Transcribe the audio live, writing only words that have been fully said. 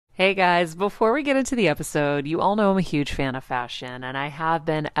Hey guys, before we get into the episode, you all know I'm a huge fan of fashion, and I have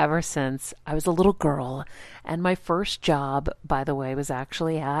been ever since I was a little girl. And my first job, by the way, was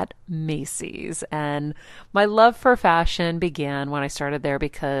actually at Macy's. And my love for fashion began when I started there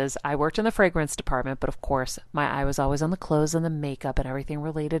because I worked in the fragrance department, but of course, my eye was always on the clothes and the makeup and everything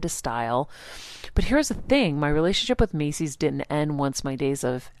related to style. But here's the thing, my relationship with Macy's didn't end once my days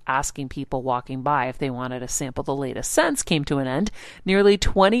of asking people walking by if they wanted to sample the latest scents came to an end. Nearly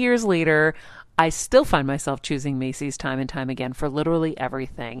 20 years later, I still find myself choosing Macy's time and time again for literally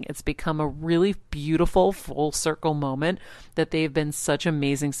everything. It's become a really beautiful full circle moment that they've been such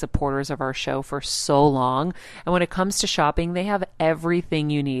amazing supporters of our show for so long. And when it comes to shopping, they have everything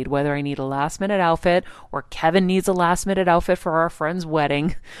you need, whether I need a last minute outfit or Kevin needs a last minute outfit for our friend's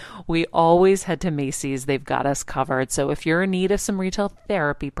wedding. We always head to Macy's. They've got us covered. So if you're in need of some retail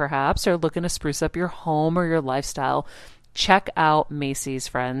therapy, perhaps, or looking to spruce up your home or your lifestyle, check out Macy's,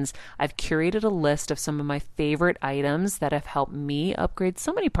 friends. I've curated a list of some of my favorite items that have helped me upgrade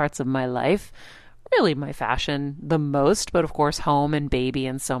so many parts of my life. Really my fashion the most, but of course home and baby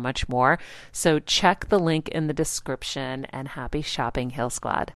and so much more. So check the link in the description and happy shopping, Hill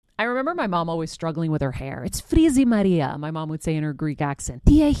Squad. I remember my mom always struggling with her hair. It's Frizi Maria, my mom would say in her Greek accent.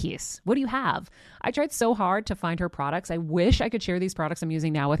 Diehis, what do you have? I tried so hard to find her products. I wish I could share these products I'm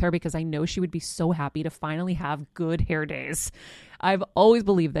using now with her because I know she would be so happy to finally have good hair days. I've always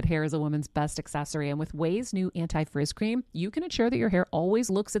believed that hair is a woman's best accessory, and with Ouai's new anti-frizz cream, you can ensure that your hair always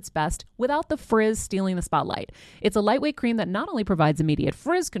looks its best without the frizz stealing the spotlight. It's a lightweight cream that not only provides immediate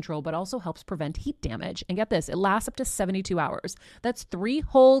frizz control, but also helps prevent heat damage. And get this, it lasts up to 72 hours. That's 3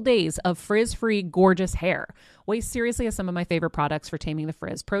 whole days of frizz-free, gorgeous hair. Ouai seriously has some of my favorite products for taming the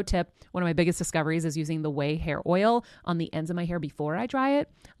frizz. Pro tip, one of my biggest discoveries is using the Ouai hair oil on the ends of my hair before I dry it.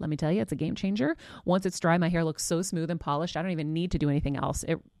 Let me tell you, it's a game changer. Once it's dry, my hair looks so smooth and polished, I don't even need to do anything else.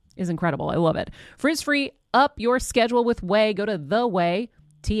 It is incredible. I love it. Frizz-free, up your schedule with Ouai. Go to the Ouai,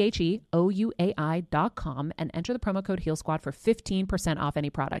 TheOuai.com, and enter the promo code Heal Squad for 15% off any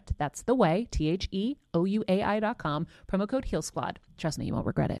product. That's the Ouai, TheOuai.com, promo code Heal Squad. Trust me, you won't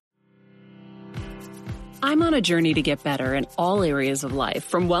regret it. I'm on a journey to get better in all areas of life,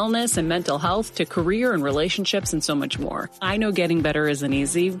 from wellness and mental health to career and relationships and so much more. I know getting better isn't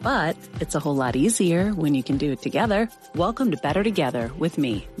easy, but it's a whole lot easier when you can do it together. Welcome to Better Together with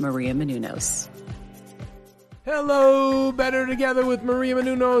me, Maria Menounos. Hello, Better Together with Maria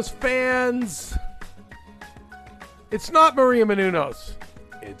Menounos fans. It's not Maria Menounos.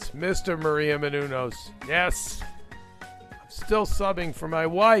 It's Mr. Maria Menounos. Yes, I'm still subbing for my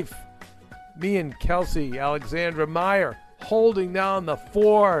wife. Me and Kelsey Alexandra Meyer holding down the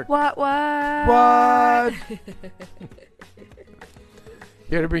fort. What?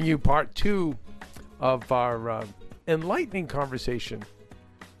 Here to bring you part 2 of our enlightening conversation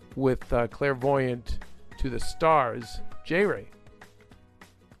with clairvoyant to the stars, J. Ray.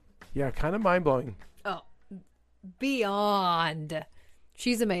 Yeah, kind of mind-blowing. Oh, beyond.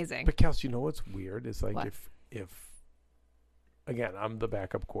 She's amazing. But Kelsey, you know what's weird? It's like What? if again, I'm the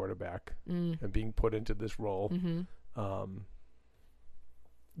backup quarterback and being put into this role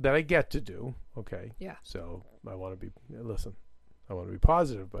that I get to do. Okay. Yeah. So I want to be, I want to be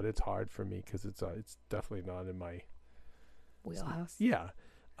positive, but it's hard for me because it's definitely not in my Wheelhouse. Yeah.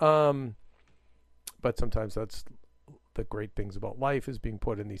 But sometimes that's the great things about life is being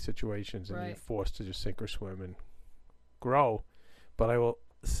put in these situations and you're forced to just sink or swim and grow. But I will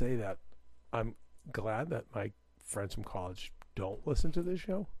say that I'm glad that my friends from college don't listen to this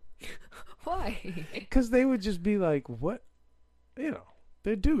show. Why? Because they would just be like, what? You know,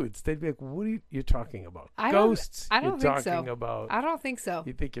 they're dudes. They'd be like, what are you talking about? Ghosts? I don't you're think so. talking about. I don't think so.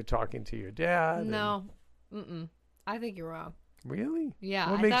 You think you're talking to your dad? No. I think you're wrong. Really?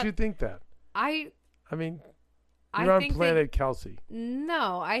 Yeah. What makes you think that? I mean, I you're on think Planet Kelsey.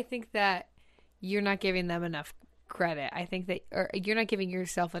 No, I think that you're not giving them enough credit. I think that you're not giving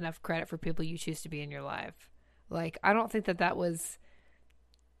yourself enough credit for people you choose to be in your life. Like, I don't think that was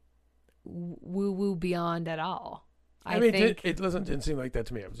woo-woo beyond at all. I mean, it didn't seem like that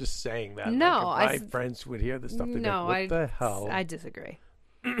to me. I was just saying that. No. Like if my friends would hear the stuff, they'd be like, what the hell? I disagree.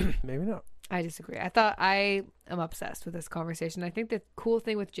 Maybe not. I disagree. I am obsessed with this conversation. I think the cool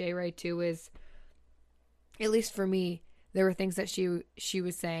thing with J. Ray, too, is, at least for me, there were things that she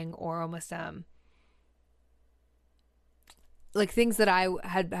was saying, or almost like things that I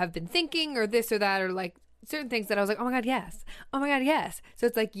have been thinking, or this or that, or like certain things that I was like, oh my God, yes. Oh my God, yes. So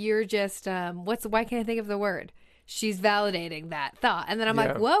it's like, you're just, why can't I think of the word? She's validating that thought. And then I'm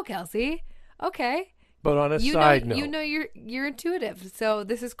like, whoa, Kelsey. Okay. But on a side note. You know, you're intuitive. So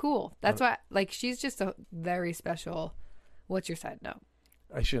this is cool. That's why, like, she's just a very special. What's your side note?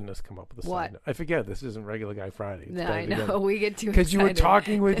 I shouldn't have come up with a What? side note. I forget this isn't Regular Guy Friday. It's No, Better I know. Together. We get too Because you were excited.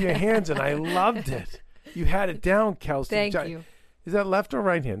 talking with your hands, and I loved it. You had it down, Kelsey. Thank you. Is that left or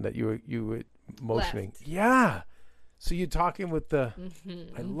right hand that you were motioning? Left. Yeah. So you're talking with the.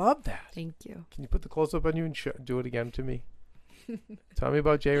 I love that. Thank you. Can you put the close up on you and do it again to me? Tell me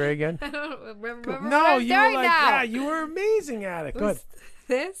about J. Ray again. I don't remember what No, I'm you were doing like, now. yeah, you were amazing at it. Good. Was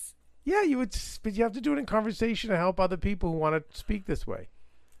this? Yeah, you would, but you have to do it in conversation to help other people who want to speak this way.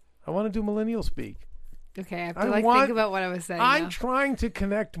 I want to do millennial speak. Okay, I have I to want- think about what I was saying. I'm now. trying to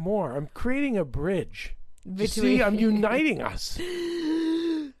connect more. I'm creating a bridge. You Between- see, I'm uniting us.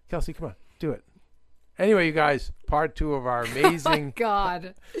 Kelsey, come on, do it. Anyway, you guys, part 2 of our amazing.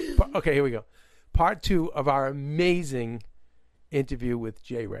 God. Okay, here we go. Part 2 of our amazing interview with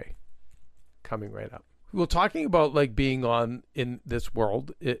J. Ray, coming right up. We were talking about like being on in this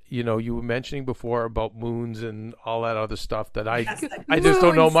world. You know, you were mentioning before about moons and all that other stuff that I just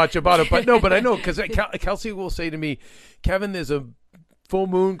don't know Moons. much about it. But I know because Kelsey will say to me, Kevin, there's a full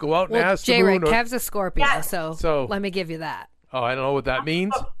moon. Go out and Well, ask the J-Ray, moon. Kev's a Scorpio, Yeah. so let me give you that. Oh, I don't know what that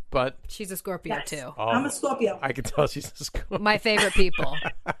means, but She's a Scorpio Yes. too. I'm a Scorpio. I can tell she's a Scorpio. My favorite people.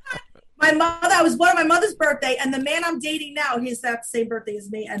 My mother, I was born on my mother's birthday, and the man I'm dating now, he's that same birthday as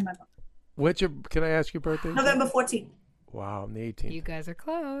me and my mother. Can I ask your birthday? November 14th. Wow, I'm the 18th. You guys are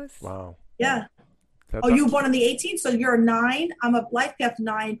close. Wow. Yeah. That's Oh, you were born on the 18th, so you're a 9. I'm a life path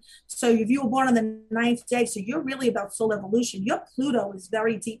 9. So if you were born on the 9th day, so you're really about soul evolution. Your Pluto is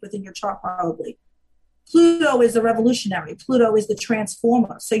very deep within your chart, probably. Pluto is the revolutionary. Pluto is the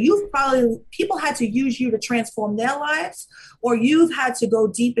transformer. So people had to use you to transform their lives, or you've had to go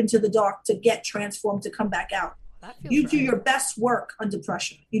deep into the dark to get transformed to come back out. That feels You do right. your best work under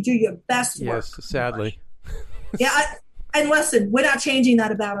pressure. You do your best work. Yes, sadly. Yeah, and listen, we're not changing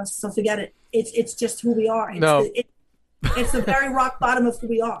that about us, so forget it. It's just who we are. No. It's the very rock bottom of who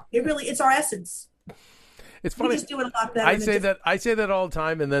we are. It's our essence. It's We funny. just do it a lot better. I than say just- that all the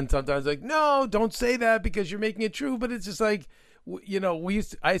time, and then sometimes like, no, don't say that because you're making it true. But it's just like, I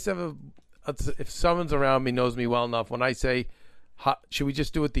used to have if someone's around me knows me well enough, when I say, should we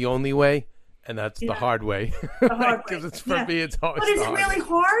just do it the only way? And that's the Yeah. hard way. The hard way. Because it's for Yeah. me, it's always But is it hard. really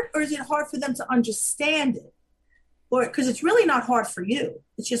hard, or is it hard for them to understand it? Or because it's really not hard for you.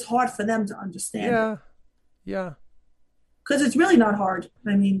 It's just hard for them to understand it. Yeah. Yeah. Because it's really not hard.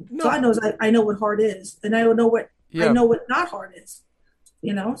 I mean, No. God knows I know what hard is, and I know what Yeah. I know what not hard is.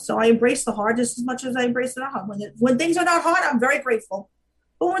 So I embrace the hard just as much as I embrace the not hard. When things are not hard, I'm very grateful.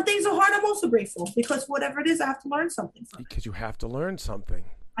 But when things are hard, I'm also grateful because whatever it is, I have to learn something from it. Because you have to learn something.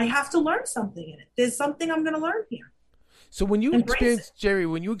 I have to learn something in it. There's something I'm going to learn here. So when you Embrace experience, Jerry,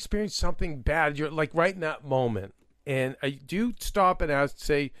 when you experience something bad, you're like right in that moment, and do you stop and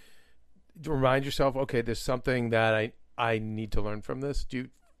remind yourself, okay, there's something that I need to learn from this?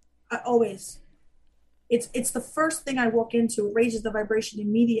 I always. It's the first thing I walk into. It raises the vibration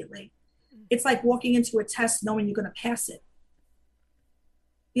immediately. It's like walking into a test knowing you're going to pass it.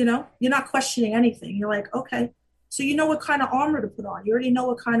 You're not questioning anything. You're like, okay. So you know what kind of armor to put on. You already know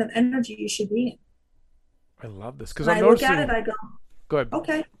what kind of energy you should be in. I love this because When I'm I look noticing. at it, I go, Go ahead.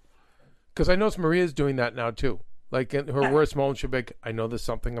 okay. Because I notice Maria's doing that now too. Like in her Yeah. worst moment, she'll be like, I know there's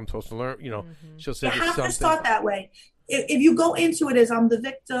something I'm supposed to learn. She'll say You there's have something. to start that way. If you go into it as I'm the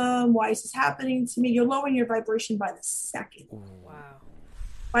victim, why is this happening to me? You're lowering your vibration by the second. Wow.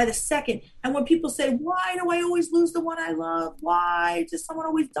 By the second. And when people say, why do I always lose the one I love? Why does someone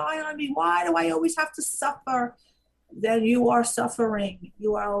always die on me? Why do I always have to suffer? Then you are suffering.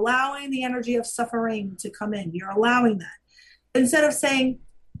 You are allowing the energy of suffering to come in. You're allowing that. Instead of saying,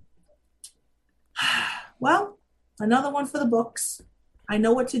 well, another one for the books. I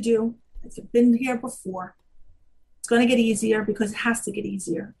know what to do. I've been here before. It's going to get easier because it has to get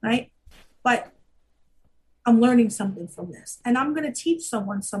easier, right? But I'm learning something from this. And I'm going to teach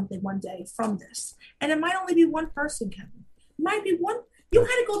someone something one day from this. And it might only be one person, Kevin. It might be one. You had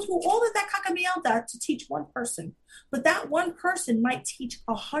to go through all of that kakamielda to teach one person. But that one person might teach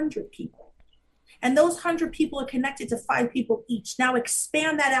 100 people. And those 100 people are connected to 5 people each. Now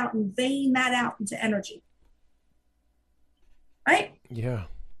expand that out and vein that out into energy. Right? Yeah.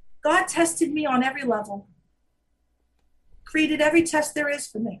 God tested me on every level. Created every test there is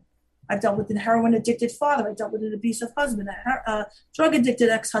for me. I've dealt with a heroin-addicted father. I dealt with an abusive husband, a drug-addicted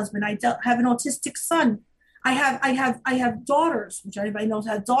ex-husband. I have an autistic son. I have daughters, which anybody knows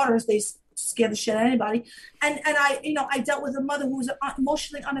has daughters. They scare the shit out of anybody. And I dealt with a mother who was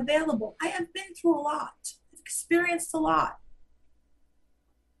emotionally unavailable. I have been through a lot. I've experienced a lot.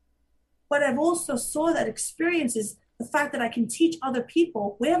 But I've also saw that experience is the fact that I can teach other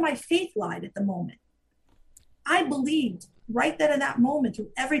people where my faith lied at the moment. I believed right then in that moment,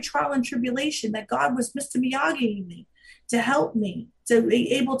 through every trial and tribulation, that God was Mr. Miyagi me to help me to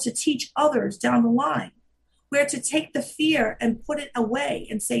be able to teach others down the line, where to take the fear and put it away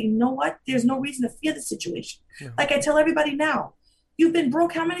and say, you know what? There's no reason to fear the situation. Like I tell everybody now, you've been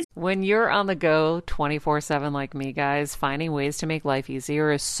broke how many? When you're on the go 24/7 like me, guys, finding ways to make life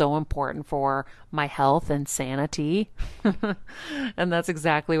easier is so important for my health and sanity. And that's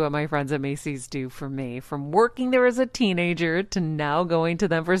exactly what my friends at Macy's do for me. From working there as a teenager to now going to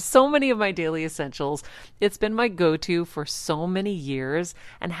them for so many of my daily essentials, it's been my go-to for so many years.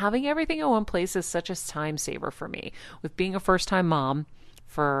 And having everything in one place is such a time saver for me. With being a first-time mom,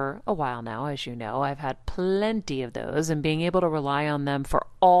 for a while now, as you know, I've had plenty of those, and being able to rely on them for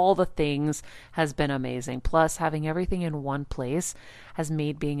all the things has been amazing. Plus, having everything in one place has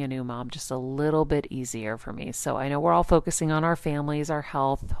made being a new mom just a little bit easier for me. So I know we're all focusing on our families, our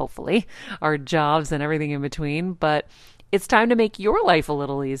health, hopefully, our jobs and everything in between, but it's time to make your life a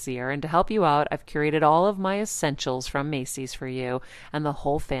little easier. And to help you out, I've curated all of my essentials from Macy's for you and the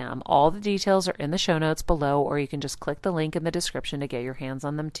whole fam. All the details are in the show notes below, or you can just click the link in the description to get your hands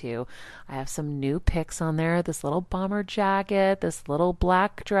on them too. I have some new picks on there. This little bomber jacket, this little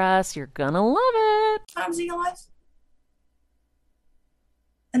black dress. You're gonna love it. Times in your life?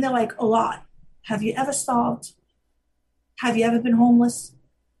 And they're like, a lot. Have you ever starved? Have you ever been homeless?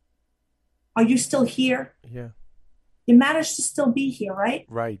 Are you still here? Yeah. You managed to still be here, right?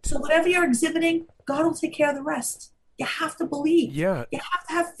 Right. So whatever you're exhibiting, God will take care of the rest. You have to believe. Yeah. You have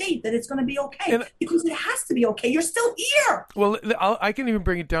to have faith that it's going to be okay, And because it has to be okay. You're still here. Well, I can even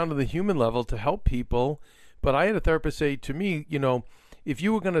bring it down to the human level to help people. But I had a therapist say to me, you know, if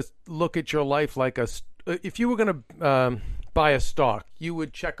you were going to look at your life like if you were going to buy a stock, you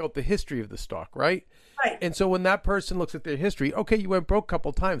would check out the history of the stock, right? Right. And so when that person looks at their history, okay, you went broke a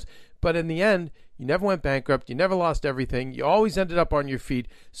couple times, but in the end, you never went bankrupt. You never lost everything. You always ended up on your feet.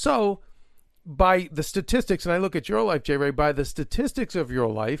 So by the statistics, and I look at your life, J. Ray, by the statistics of your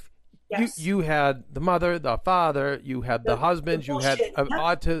life, Yes. you had the mother, the father, you had the husband, you had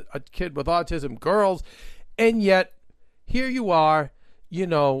a kid with autism, girls, and yet here you are, you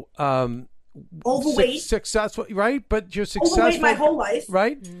know, Overweight. successful, right? But you're successful. Overweight my whole life.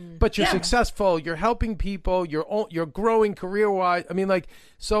 Right? But you're Yeah. successful. You're helping people. You're growing career-wise. I mean, like,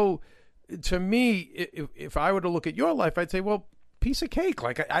 so to me, if I were to look at your life, I'd say, well, piece of cake.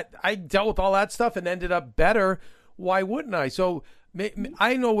 Like, I dealt with all that stuff and ended up better. Why wouldn't I? So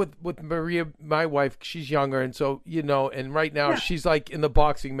I know with Maria, my wife, she's younger, and so, you know, and right now she's like in the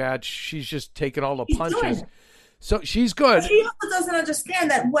boxing match. She's just taking all the She's punches. doing it. So she's good. But she also doesn't understand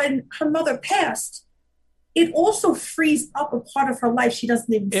that when her mother passed, it also frees up a part of her life she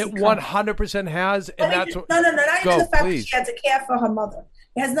doesn't even see It coming. 100% has, and that's what. No, not Go, even the fact please. that she had to care for her mother.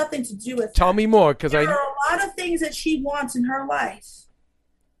 It has nothing to do with Tell that. me more, because There are a lot of things that she wants in her life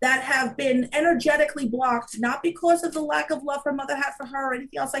that have been energetically blocked, not because of the lack of love her mother had for her or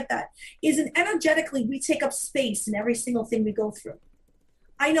anything else like that. Isn't energetically, we take up space in every single thing we go through.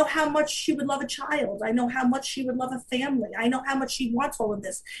 I know how much she would love a child. I know how much she would love a family. I know how much she wants all of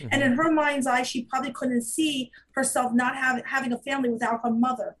this. And in her mind's eye, she probably couldn't see herself not having a family without her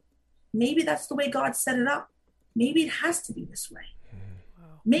mother. Maybe that's the way God set it up. Maybe it has to be this way.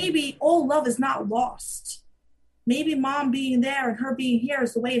 Maybe all love is not lost. Maybe mom being there and her being here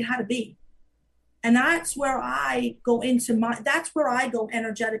is the way it had to be. And that's where I go that's where I go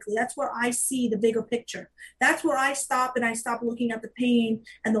energetically. That's where I see the bigger picture. That's where I stop and I stop looking at the pain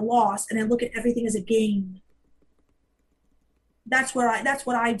and the loss, and I look at everything as a gain. That's what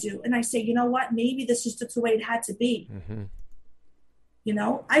I do. And I say, you know what? Maybe this is just the way it had to be. Mm-hmm. You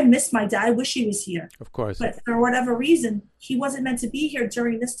know, I miss my dad. I wish he was here. Of course. But for whatever reason, he wasn't meant to be here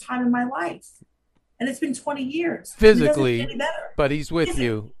during this time in my life. And it's been 20 years. Physically, He doesn't get any better. but he's with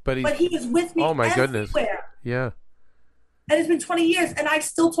you. But he is with me. Oh my everywhere. goodness. Yeah. And it's been 20 years, and I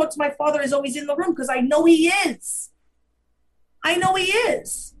still talk to my father as though he's in the room because I know he is. I know he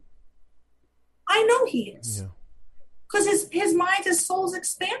is. I know he is. Because his mind, his soul's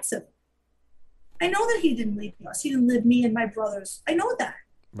expansive. I know that he didn't leave us. He didn't leave me and my brothers. I know that.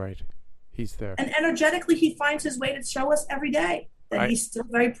 Right. He's there. And energetically, he finds his way to show us every day that he's still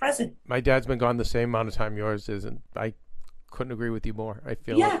very present. My dad's been gone the same amount of time yours is, and I couldn't agree with you more. I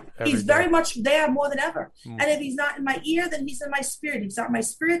feel he's very much there more than ever. And if he's not in my ear, then he's in my spirit. If he's not in my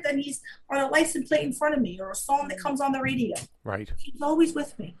spirit, then he's on a license plate in front of me or a song that comes on the radio. Right. He's always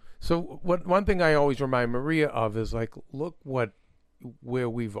with me. So one thing I always remind Maria of is, like, look where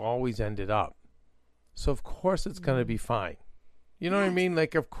we've always ended up. So of course it's going to be fine. You know what I mean?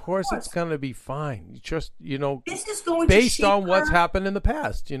 Like, of course it's going to be fine. Just, you know, this is going based to on what's happened in the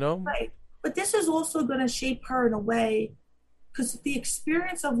past, you know? Right. But this is also going to shape her in a way because the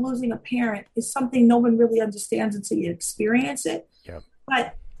experience of losing a parent is something no one really understands until you experience it. Yeah.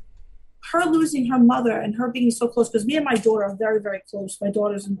 But her losing her mother and her being so close, because me and my daughter are very, very close. My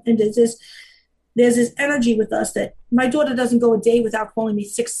daughter's, and there's this energy with us that my daughter doesn't go a day without calling me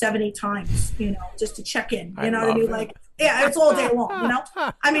 6, 7, 8 times, just to check in. You know what I mean? Like, yeah, it's all day long,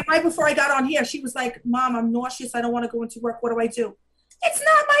 I mean, right before I got on here, she was like, Mom, I'm nauseous. I don't want to go into work. What do I do? It's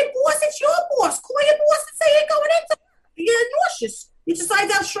not my boss. It's your boss. Call your boss and say you're going into. You're nauseous. You decided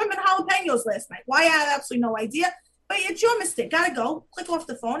to have shrimp and jalapenos last night. Why? I have absolutely no idea. But it's your mistake. Gotta go. Click off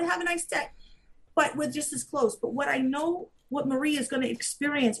the phone and have a nice day. But we're just as close. But what I know, what Maria is going to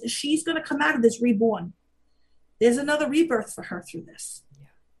experience is she's going to come out of this reborn. There's another rebirth for her through this. Yeah.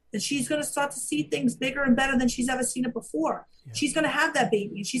 And she's going to start to see things bigger and better than she's ever seen it before. Yeah. She's going to have that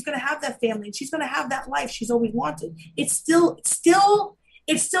baby, and she's going to have that family, and she's going to have that life she's always wanted. It's still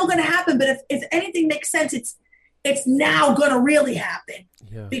going to happen. But if anything makes sense, it's now going to really happen.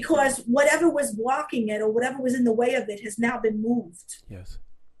 Yeah. Because whatever was blocking it or whatever was in the way of it has now been moved. Yes.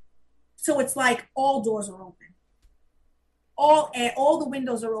 So it's like all doors are open. All the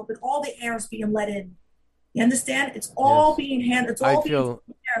windows are open. All the air is being let in. You understand? It's all being handled. It's all being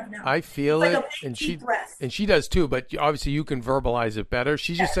taken care of now. I feel like it, and she does too. But obviously, you can verbalize it better.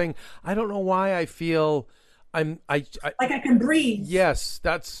 She's just saying, "I don't know why I feel like I can breathe." Yes,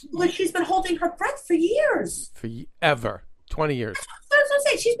 that's like she's been holding her breath for years. Forever, 20 years. That's what I'm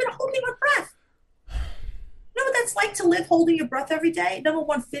saying. She's been holding her breath. You know what that's like to live holding your breath every day? Number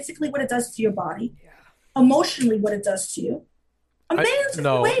one, physically, what it does to your body. Yeah. Emotionally, what it does to you.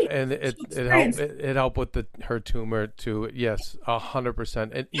 And it helped with her tumor too. Yes,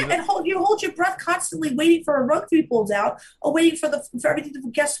 100%. And you hold your breath constantly, waiting for a rug to be pulled out, or waiting for everything to.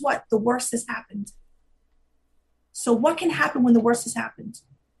 Guess what? The worst has happened. So what can happen when the worst has happened?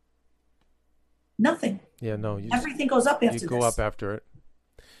 Nothing. Yeah, no. Everything goes up after this. You go up after it.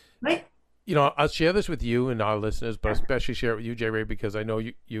 Right? I'll share this with you and our listeners, but especially share it with you, J. Ray, because I know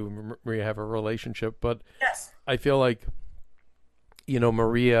you and Maria have a relationship. But yes. I feel like,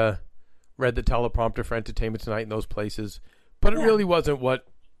 Maria read the teleprompter for Entertainment Tonight in those places, but it really wasn't what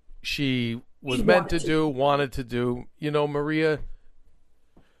she was meant to do, wanted to do. Maria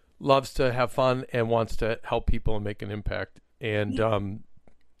loves to have fun and wants to help people and make an impact. And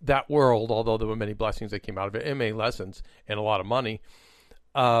that world, although there were many blessings that came out of it and many lessons and a lot of money,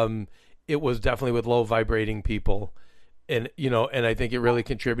 it was definitely with low vibrating people. And, and I think it really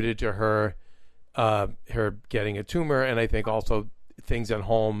contributed to her getting a tumor. And I think also things at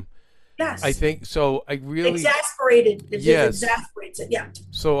home. Yes. I think so. I really exasperated. It just exasperates it. Yeah.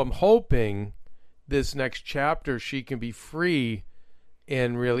 So I'm hoping this next chapter she can be free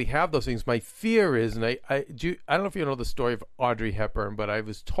and really have those things. My fear is, and I don't know if you know the story of Audrey Hepburn, but I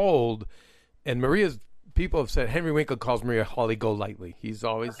was told, and Maria's people have said Henry Winkler calls Maria Holly Golightly. He's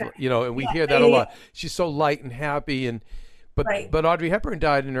always, and we hear that a lot. She's so light and happy, but Audrey Hepburn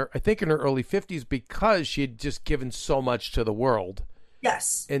died in her early 50s because she had just given so much to the world.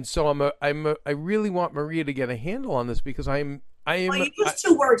 Yes. And so I really want Maria to get a handle on this because I am. Well, you used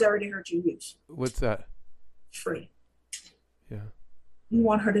 2 words I already heard you use. What's that? Free. Yeah. You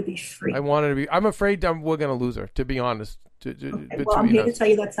want her to be free. I want her to be. I'm afraid we're going to lose her. To be honest. Well, I'm here to tell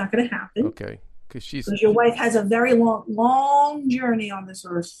you that's not going to happen. Okay. Because your wife has a very long journey on this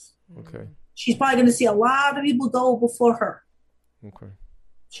earth. Okay. She's probably going to see a lot of people go before her. Okay.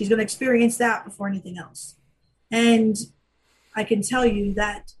 She's going to experience that before anything else. And I can tell you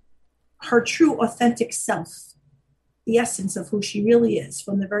that her true, authentic self, the essence of who she really is,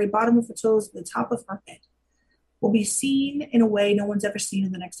 from the very bottom of her toes to the top of her head, will be seen in a way no one's ever seen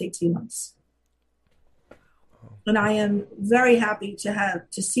in the next 18 months. And I am very happy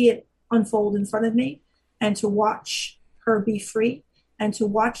to see it unfold in front of me and to watch her be free and to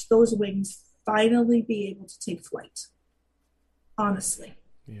watch those wings finally be able to take flight. Honestly.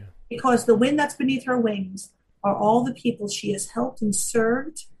 Yeah. Because the wind that's beneath her wings are all the people she has helped and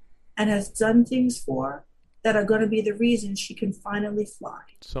served and has done things for that are going to be the reason she can finally fly.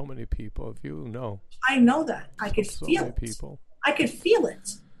 So many people, if you know. I know that. I could feel it. People. I could feel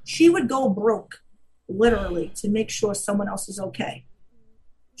it. She would go broke, literally, to make sure someone else is okay.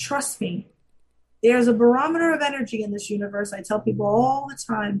 Trust me. There's a barometer of energy in this universe. I tell people all the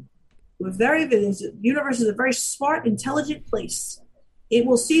time. The universe is a very smart, intelligent place. It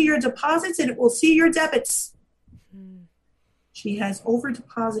will see your deposits and it will see your debits. She has over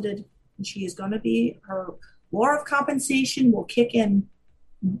deposited, and she is going to be, her law of compensation will kick in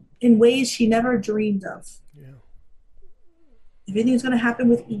ways she never dreamed of. Yeah. Everything's going to happen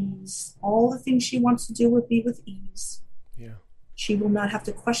with ease. All the things she wants to do will be with ease. Yeah. She will not have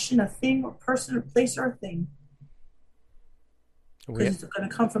to question a thing or person or place or a thing. because it's going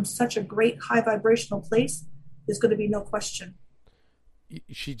to come from such a great high vibrational place. There's going to be no question.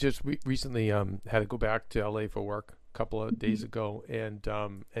 She just recently had to go back to LA for work a couple of days ago, and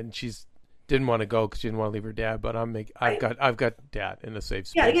she's didn't want to go because she didn't want to leave her dad. But I've got dad in a safe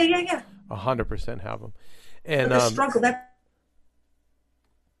space. Yeah. 100% have him. And the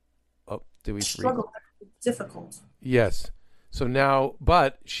struggle difficult. Yes. So now,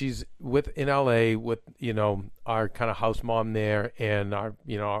 but she's in LA with, our kind of house mom there and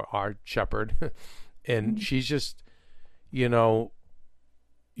our shepherd. And she's just, you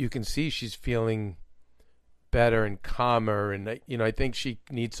can see she's feeling better and calmer. And, I think she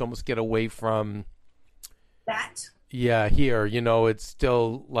needs to almost get away from that. Yeah. Here, it's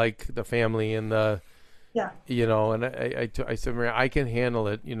still like the family and the, yeah. And I said, Maria, I can handle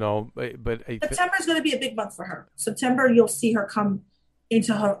it, but September is going to be a big month for her. September, you'll see her come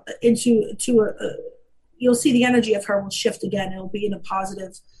you'll see the energy of her will shift again. It'll be in a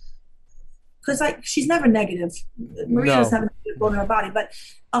positive, because she's never negative. Maria doesn't have a going in her body, but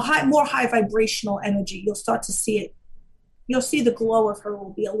more high vibrational energy. You'll start to see it. You'll see the glow of her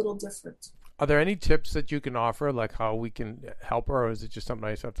will be a little different. Are there any tips that you can offer, like how we can help her, or is it just something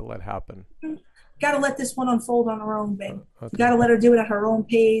I just have to let happen? Got to let this one unfold on her own, babe. Okay. You got to let her do it at her own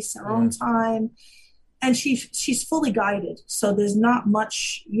pace, her own time. And she's fully guided. So there's not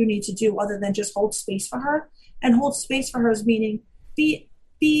much you need to do other than just hold space for her. And hold space for her is meaning be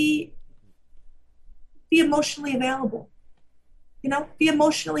emotionally available. Be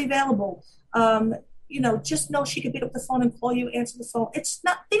emotionally available. Just know she can pick up the phone and call you, answer the phone. It's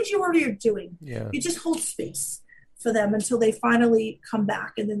not things you already are doing. Yeah. You just hold space for them until they finally come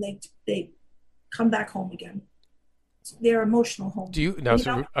back, and then they come back home again. Their emotional home. Do you now?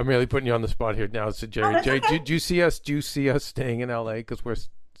 So I'm really putting you on the spot here now. So Jerry, okay. do you see us staying in LA? Because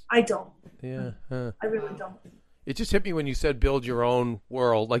I don't. Yeah. I really don't. It just hit me when you said build your own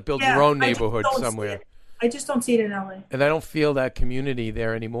world, like build your own neighborhood somewhere. I just don't see it in LA. And I don't feel that community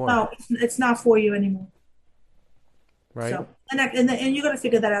there anymore. No, it's not for you anymore. Right. So, and you're going to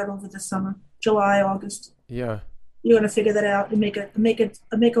figure that out over the summer, July, August. Yeah. You're going to figure that out and make a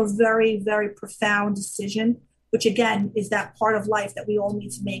very, very profound decision, which again is that part of life that we all need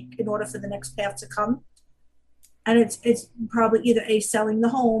to make in order for the next path to come. And it's probably either selling the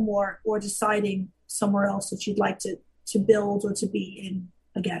home or deciding somewhere else that you'd like to build or to be in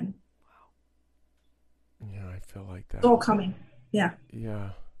again. Yeah, I feel like that. It's all coming. Yeah.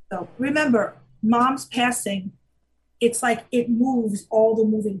 Yeah. So remember, mom's passing. It's like it moves all the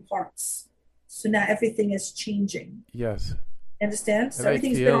moving parts. So now everything is changing. Yes. Understand? So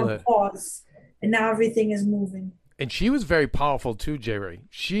everything's been on pause, and now everything is moving. And she was very powerful too, Jerry.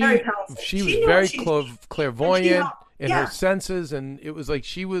 Very powerful. She was very clairvoyant in her senses, and it was like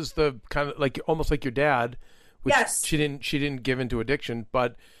she was the kind of like almost like your dad, which she didn't give into addiction,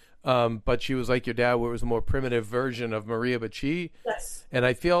 but she was like your dad, where it was a more primitive version of Maria. But and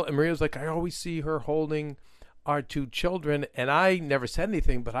I feel, and Maria was like, I always see her holding our two children, and I never said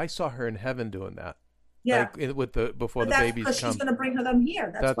anything, but I saw her in heaven doing that. Yeah, like before the babies come. She's going to bring them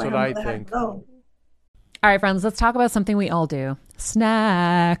here. That's why what I think. All right, friends, let's talk about something we all do.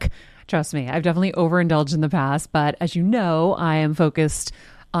 Snack. Trust me, I've definitely overindulged in the past, but as you know, I am focused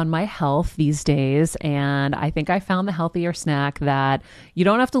on my health these days, and I think I found the healthier snack that you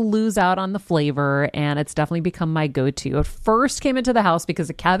don't have to lose out on the flavor, and it's definitely become my go-to. It first came into the house because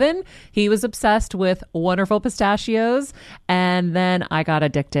of Kevin. He was obsessed with Wonderful Pistachios, and then I got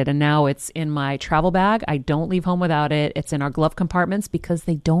addicted, and now it's in my travel bag. I don't leave home without it. It's in our glove compartments because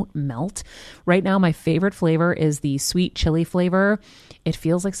they don't melt. Right now, my favorite flavor is the sweet chili flavor. It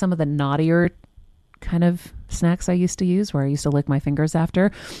feels like some of the naughtier kind of snacks I used to use, where I used to lick my fingers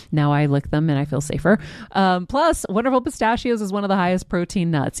after. Now I lick them and I feel safer. Plus, Wonderful Pistachios is one of the highest protein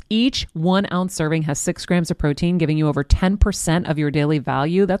nuts. Each 1 ounce serving has 6 grams of protein, giving you over 10% of your daily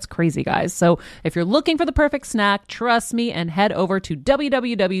value. That's crazy, guys. So if you're looking for the perfect snack, trust me and head over to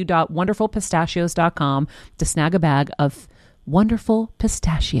www.wonderfulpistachios.com to snag a bag of Wonderful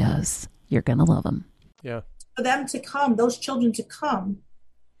Pistachios. You're going to love them. Yeah. For them to come, those children to come,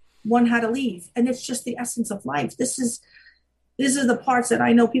 one had to leave, and it's just the essence of life. This is the parts that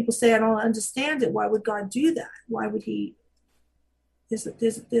I know people say I don't understand it. Why would God do that? Why would He? There's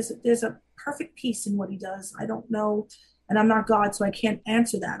a perfect peace in what He does. I don't know, and I'm not God, so I can't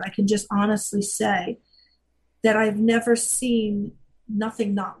answer that. I can just honestly say that I've never seen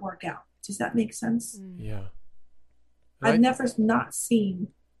nothing not work out. Does that make sense? Yeah. I've never not seen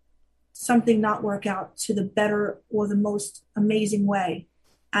something not work out to the better or the most amazing way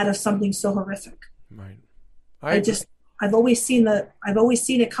out of something so horrific. Right. I've always seen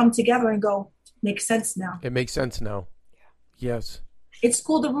it come together and go, makes sense now. It makes sense now. Yes. It's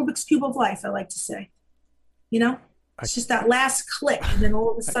called the Rubik's Cube of life, I like to say. You know? It's just that last click, and then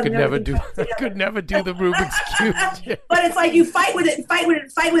all of a sudden I could never do the Rubik's Cube. But it's like you fight with it and fight with it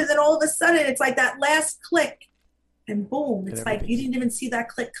and fight with it, and all of a sudden it's like that last click, and boom, it's like you didn't even see that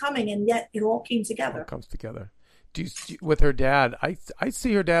click coming, and yet it all came together. It all comes together. With her dad, I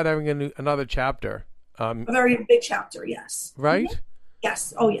see her dad having another chapter. A very big chapter, yes. Right? Mm-hmm.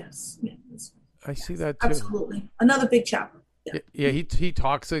 Yes. Oh, yes. I see that too. Absolutely. Another big chapter. Yeah, he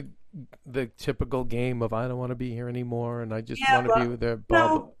talks the typical game of I don't want to be here anymore and I just want to be with their Bob.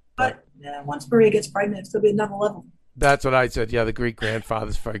 No, but once Maria gets pregnant, it's going to be another level. That's what I said. Yeah, the great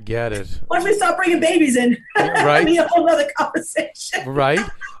grandfathers, forget it. Once we start bringing babies in, right? It'll be a whole other conversation. Right? All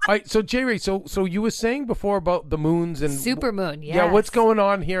right. So J. Ray, so you were saying before about the moons and supermoon. Yes. Yeah, what's going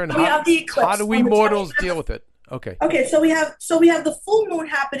on here and how do we mortals deal with it? Okay. Okay, so we have the full moon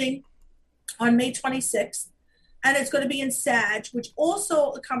happening on May 26th, and it's going to be in Sag, which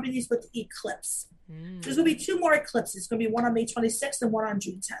also accompanies with the eclipse. There's going to be two more eclipses. It's going to be one on May 26th and one on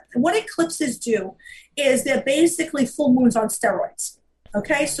June 10th. And what eclipses do is they're basically full moons on steroids.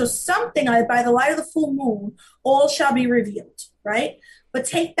 Okay, so something by the light of the full moon, all shall be revealed, right? But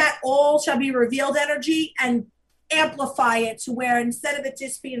take that all shall be revealed energy and amplify it to where instead of it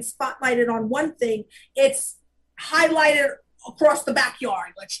just being spotlighted on one thing, it's highlighted across the backyard,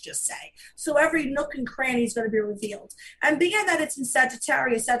 let's just say. So every nook and cranny is going to be revealed. And being that it's in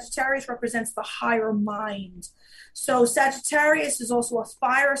Sagittarius represents the higher mind. So Sagittarius is also a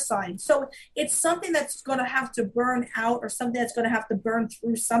fire sign. So it's something that's going to have to burn out or something that's going to have to burn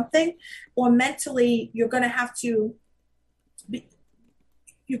through something, or mentally you're going to have to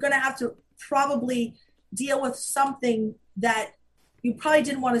probably deal with something that you probably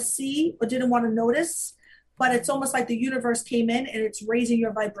didn't want to see or didn't want to notice. But it's almost like the universe came in and it's raising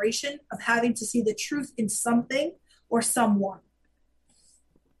your vibration of having to see the truth in something or someone.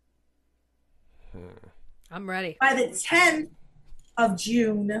 I'm ready. By the 10th of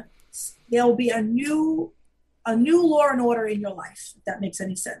June, there will be a new law and order in your life, if that makes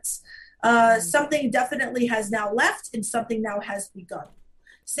any sense. Something definitely has now left and something now has begun.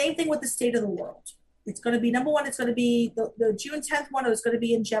 Same thing with the state of the world. It's going to be, number one, it's going to be the June 10th one is going to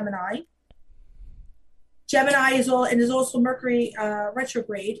be in Gemini. Gemini is also Mercury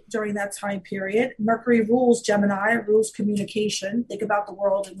retrograde during that time period. Mercury rules Gemini, rules communication. Think about the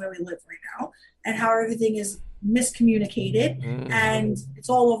world and where we live right now and how everything is miscommunicated and it's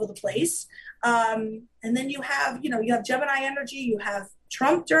all over the place. And then you have Gemini energy. You have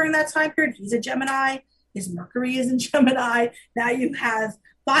Trump during that time period. He's a Gemini. His Mercury is in Gemini. Now you have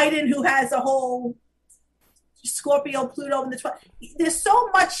Biden, who has a whole Scorpio, Pluto, and the 12th. There's so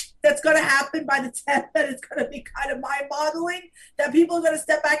much that's going to happen by the 10th that it's going to be kind of mind-boggling that people are going to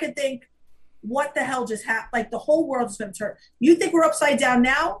step back and think, what the hell just happened? Like the whole world is going to turn. You think we're upside down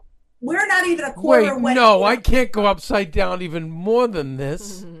now? We're not even a quarter away. No, I can't go upside down even more than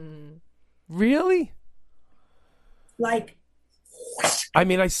this. Really? Like, I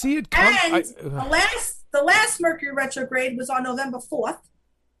mean, I see it come. And the last Mercury retrograde was on November 4th,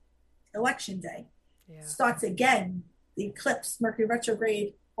 Election Day. Yeah. Starts again, the eclipse, Mercury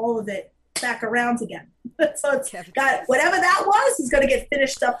retrograde, all of it back around again. So it's got whatever that was is going to get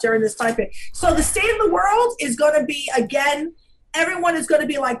finished up during this time period. So the state of the world is going to be, again, everyone is going to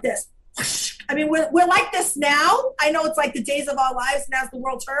be like this. I mean, we're like this now. I know it's like the days of our lives and as the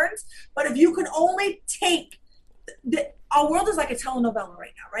world turns, but if you could only take our world is like a telenovela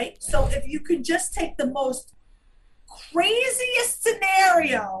right now, right? So if you could just take the most craziest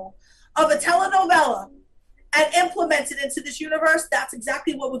scenario of a telenovela and implement it into this universe, that's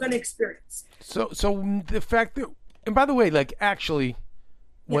exactly what we're going to experience. So the fact that, and by the way, like actually,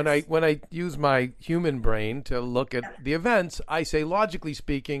 when I use my human brain to look at the events, I say, logically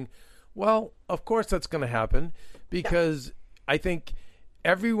speaking, well, of course that's going to happen because I think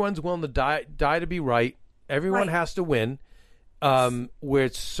everyone's willing to die to be right. Everyone has to win. Where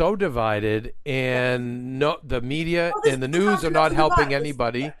it's so divided, and the media and the news are not helping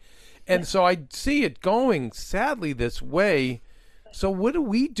anybody. And so I see it going, sadly, this way. So what do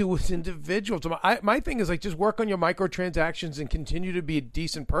we do as individuals? My thing is like just work on your microtransactions and continue to be a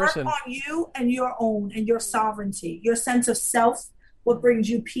decent person. Work on you and your own and your sovereignty, your sense of self, what brings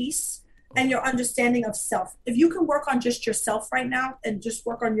you peace, and your understanding of self. If you can work on just yourself right now and just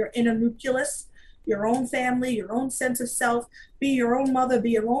work on your inner nucleus, your own family, your own sense of self, Be your own mother,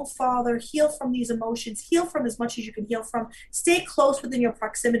 be your own father, heal from these emotions, heal from as much as you can heal from. Stay close within your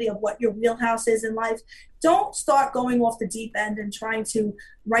proximity of what your wheelhouse is in life. Don't start going off the deep end and trying to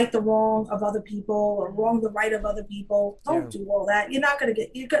right the wrong of other people or wrong the right of other people. Don't do all that. You're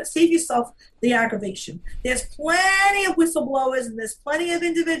going to save yourself the aggravation. There's plenty of whistleblowers and there's plenty of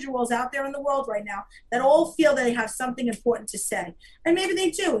individuals out there in the world right now that all feel that they have something important to say. And maybe they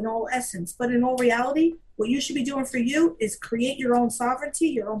do in all essence, but in all reality, what you should be doing for you is create your own sovereignty,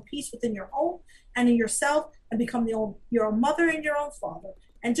 your own peace within your home and in yourself, and become your own mother and your own father.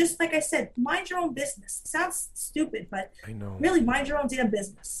 And just like I said, mind your own business. It sounds stupid, but I know. Really mind your own damn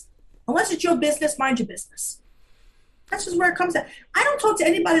business. Unless it's your business, mind your business. That's just where it comes at. I don't talk to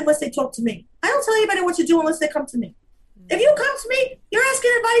anybody unless they talk to me. I don't tell anybody what to do unless they come to me. If you come to me, you're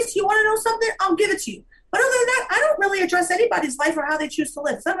asking advice, you want to know something, I'll give it to you. But other than that, I don't really address anybody's life or how they choose to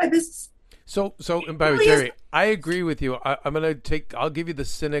live. It's not my business. So, and by the way, Jerry, I agree with you. I'll give you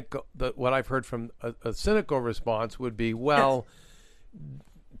what I've heard from a cynical response would be, well,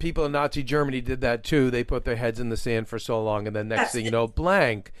 people in Nazi Germany did that too. They put their heads in the sand for so long, and then next thing you know,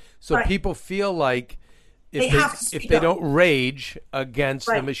 blank. So people feel like if they don't rage against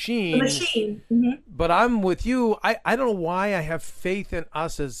the machine. Mm-hmm. But I'm with you. I don't know why I have faith in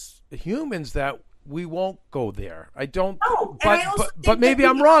us as humans that we won't go there. I don't. No, but maybe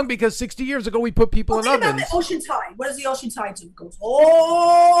I'm wrong because 60 years ago we put people in ovens. Think about the ocean tide. What does the ocean tide do? It goes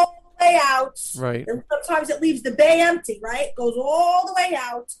all the way out. Right. And sometimes it leaves the bay empty. Right. It goes all the way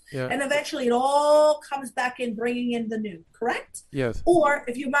out, and eventually it all comes back in, bringing in the new. Correct. Yes. Or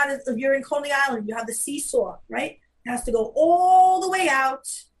if you're in Coney Island, you have the seesaw. Right. It has to go all the way out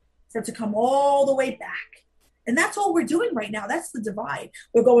for it to come all the way back. And that's all we're doing right now. That's the divide.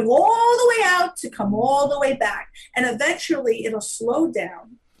 We're going all the way out to come all the way back. And eventually it'll slow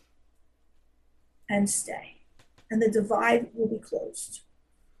down and stay. And the divide will be closed.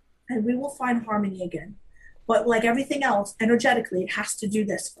 And we will find harmony again. But like everything else, energetically, it has to do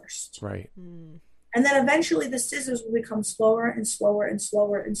this first. Right. And then eventually the scissors will become slower and slower and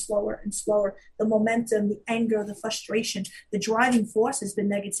slower and slower and slower. The momentum, the anger, the frustration, the driving force has been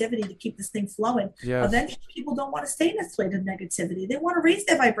negativity to keep this thing flowing. Yes. Eventually people don't want to stay in a state of negativity. They want to raise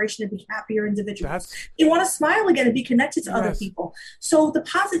their vibration and be happier individuals. They want to smile again and be connected to other people. So the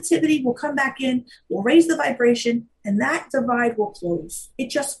positivity will come back in, will raise the vibration, and that divide will close.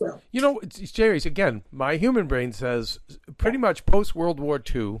 It just will. You know, it's Jerry's, again, my human brain says pretty much post-World War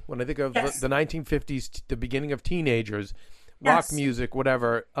II, when I think of the 1950s, the beginning of teenagers, rock music,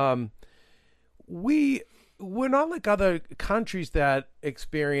 whatever, we're not like other countries that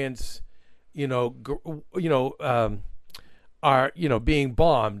experience, are being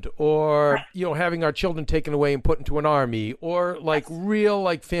bombed or having our children taken away and put into an army or like real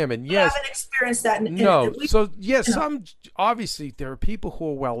like famine. I haven't experienced that. Some obviously there are people who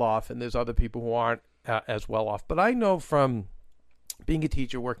are well off and there's other people who aren't as well off. But I know from being a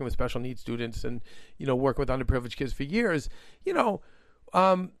teacher, working with special needs students, and working with underprivileged kids for years,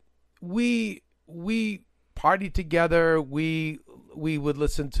 we partied together. We would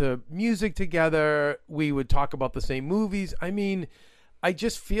listen to music together. We would talk about the same movies. I mean, I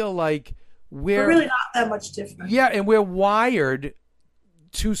just feel like we're really not that much different. Yeah, and we're wired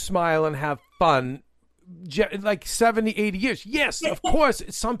to smile and have fun like 70, 80 years. Yes, of course,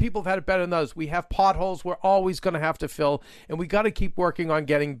 some people have had it better than others. We have potholes we're always going to have to fill, and we got to keep working on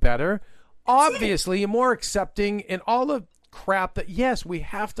getting better. Obviously, and more accepting and all the crap that, yes, we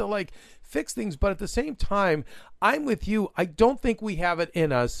have to like fix things, but at the same time, I'm with you. I don't think we have it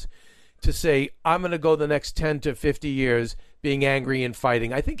in us to say, I'm going to go the next 10 to 50 years being angry and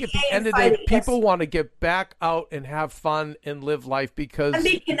fighting. I think at the end of the day, people want to get back out and have fun and live life because... And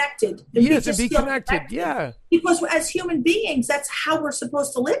be connected. And be connected, yeah. Because as human beings, that's how we're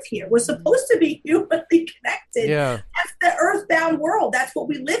supposed to live here. We're supposed to be humanly connected. Yeah. That's the earthbound world. That's what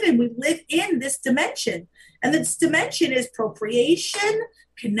we live in. We live in this dimension. And this dimension is procreation,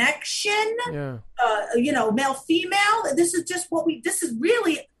 connection, male, female. This is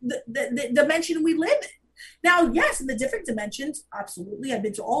really the dimension we live in. Now, yes, in the different dimensions, absolutely. I've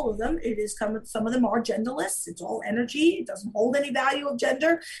been to all of them. Some of them are genderless. It's all energy. It doesn't hold any value of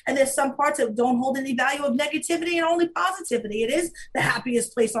gender. And there's some parts that don't hold any value of negativity and only positivity. It is the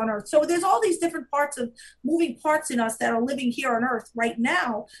happiest place on earth. So there's all these different parts of moving parts in us that are living here on earth right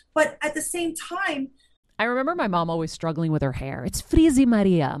now. But at the same time, I remember my mom always struggling with her hair. It's Frizi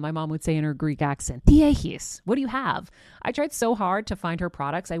Maria, my mom would say in her Greek accent. Diehis, what do you have? I tried so hard to find her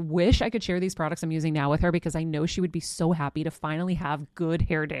products. I wish I could share these products I'm using now with her because I know she would be so happy to finally have good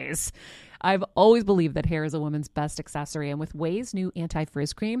hair days. I've always believed that hair is a woman's best accessory, and with Ouai's new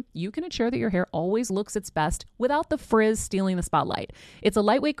anti-frizz cream, you can ensure that your hair always looks its best without the frizz stealing the spotlight. It's a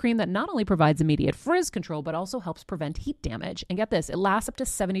lightweight cream that not only provides immediate frizz control, but also helps prevent heat damage. And get this, it lasts up to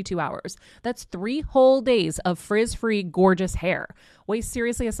 72 hours. That's 3 whole days of frizz-free, gorgeous hair. Ouai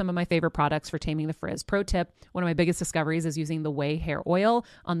seriously has some of my favorite products for taming the frizz. Pro tip, one of my biggest discoveries is using the Ouai hair oil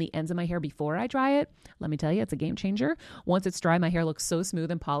on the ends of my hair before I dry it. Let me tell you, it's a game changer. Once it's dry, my hair looks so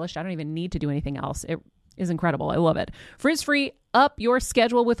smooth and polished, I don't even need to do anything else. It is incredible. I love it. Frizz-free, up your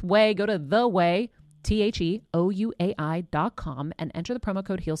schedule with Ouai. Go to the Ouai, TheOuai.com, and enter the promo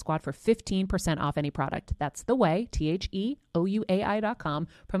code Heal Squad for 15% off any product. That's the Ouai, TheOuai.com,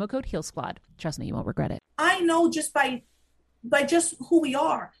 promo code Heal Squad. Trust me, you won't regret it. I know just by just who we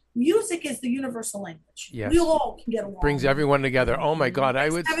are. Music is the universal language. Yes. We all can get along. Brings everyone together. Oh my God.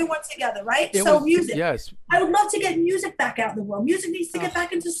 Everyone together, right? Music. Yes. I would love to get music back out in the world. Music needs to get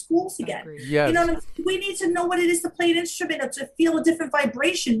back into schools again. Yes. You know, we need to know what it is to play an instrument or to feel a different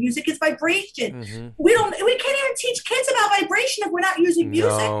vibration. Music is vibration. Mm-hmm. We can't even teach kids about vibration if we're not using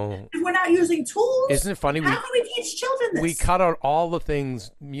music. No. If we're not using tools. Isn't it funny? How can we teach children this? We cut out all the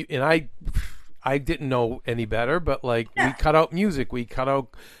things, and I didn't know any better, but we cut out music, we cut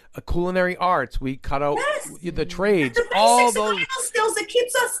out culinary arts, we cut out the trades, the all survival those skills that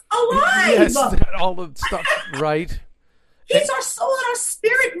keeps us alive. Yes, all the stuff, right? Keeps our soul and our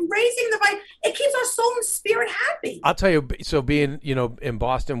spirit raising the vibe. It keeps our soul and spirit happy. I'll tell you. So being in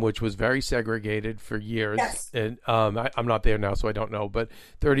Boston, which was very segregated for years, and I'm not there now, so I don't know. But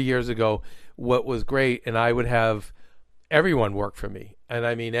 30 years ago, what was great, and I would have everyone work for me. And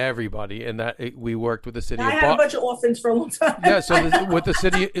I mean everybody, and we worked with the city. I had a bunch of orphans for a long time. Yeah, so with the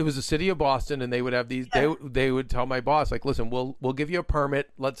city, it was the city of Boston, and they would have these. Yeah. They would tell my boss, listen, we'll give you a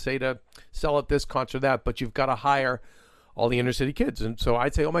permit, let's say, to sell at this concert, that, but you've got to hire all the inner city kids. And so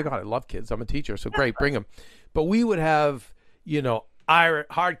I'd say, oh my God, I love kids. I'm a teacher, so great, bring them. But we would have,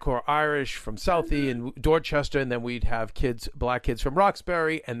 hardcore Irish from Southie and Dorchester, and then we'd have black kids from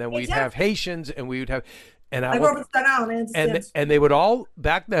Roxbury, and then we'd have Haitians, and we would have. And I grew up in Staten Island, and they would all,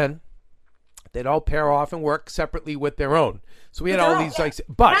 back then, they'd all pair off and work separately with their own. So we had all these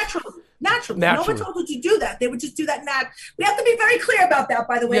but naturally. No one told you to do that. They would just do that. We have to be very clear about that,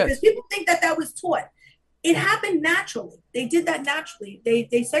 by the way, because people think that was taught. It happened naturally. They did that naturally.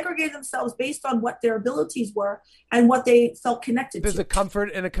 They segregated themselves based on what their abilities were and what they felt connected to. There's a comfort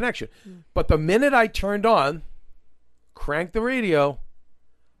and a connection. But the minute I turned on, cranked the radio,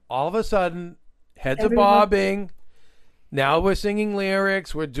 all of a sudden, heads are bobbing. Now we're singing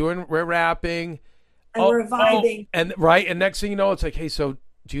lyrics. We're rapping. And we're vibing. And next thing you know, it's hey, so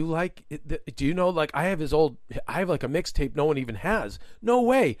do you know, I have a mixtape no one even has. No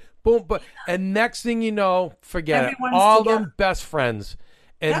way. Boom. And next thing you know, forget Everyone's it. All together. them best friends.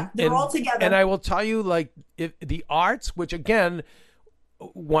 And they're all together. And I will tell you, if the arts, which again,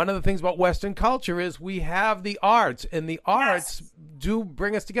 one of the things about Western culture is we have the arts, and the arts do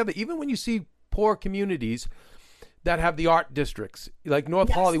bring us together. Even when you see poor communities that have the art districts, like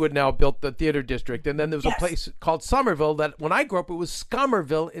North Hollywood now built the theater district, and then there was a place called Somerville that when I grew up it was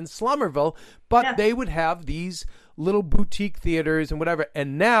Scummerville in Slummerville, but they would have these little boutique theaters and whatever,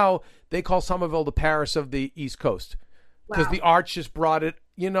 and now they call Somerville the Paris of the East Coast because the arts just brought it,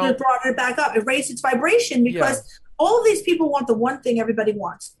 It brought it back up. It raised its vibration because all of these people want the one thing everybody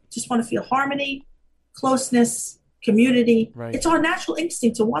wants. Just want to feel harmony, closeness, community. Right. It's our natural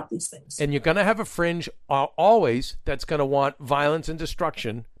instinct to want these things. And you're going to have a fringe always that's going to want violence and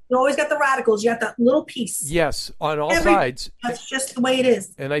destruction. You always got the radicals. You got that little piece. Yes, on all sides. That's just the way it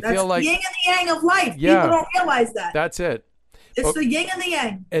is. And I feel like the yin and the yang of life. People don't realize that. That's it. It's the yin and the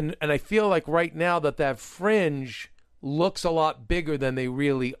yang. And I feel like right now that fringe looks a lot bigger than they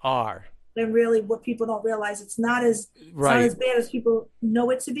really are. And really what people don't realize, it's not as bad as people know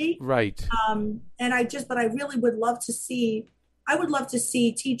it to be. Right. But I really would love to see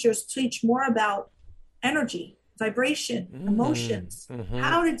teachers teach more about energy, vibration, emotions,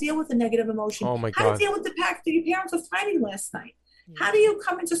 how to deal with a negative emotion, how to deal with the fact that your parents were fighting last night. How do you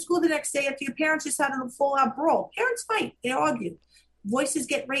come into school the next day after your parents just had a full-out brawl? Parents fight, they argue, voices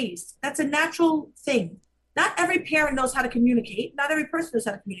get raised. That's a natural thing. Not every parent knows how to communicate. Not every person knows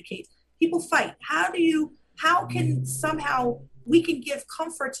how to communicate. People fight. How can somehow we can give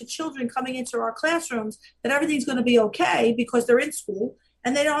comfort to children coming into our classrooms that everything's going to be okay because they're in school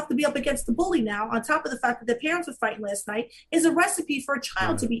and they don't have to be up against the bully now, on top of the fact that their parents were fighting last night, is a recipe for a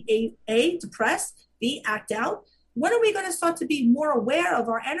child to be A, depressed, B, act out. When are we going to start to be more aware of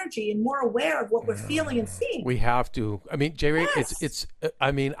our energy and more aware of what we're feeling and seeing? We have to. I mean, J-Ray, it's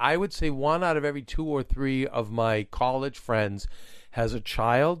I would say 1 out of every 2 or 3 of my college friends has a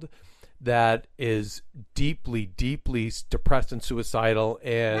child that is deeply, deeply depressed and suicidal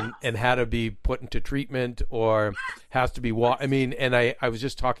and had to be put into treatment or has to be I mean, and I was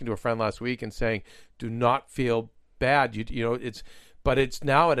just talking to a friend last week and saying, do not feel bad. You know, but it's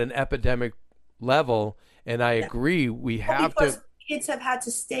now at an epidemic level. And I agree. We have because to. Kids have had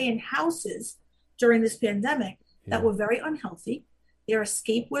to stay in houses during this pandemic that were very unhealthy. Their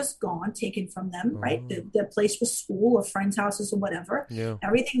escape was gone, taken from them, right? Their place was school or friends' houses or whatever. Yeah.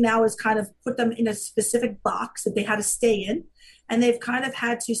 Everything now is kind of put them in a specific box that they had to stay in. And they've kind of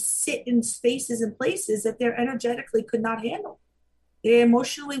had to sit in spaces and places that they're energetically could not handle. They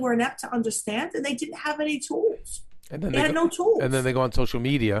emotionally were inept to understand, and they didn't have any tools. And then they had no tools. And then they go on social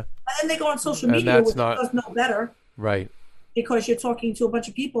media. And then they go on social media, which does no better. Right. Because you're talking to a bunch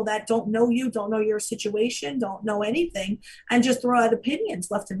of people that don't know you, don't know your situation, don't know anything, and just throw out opinions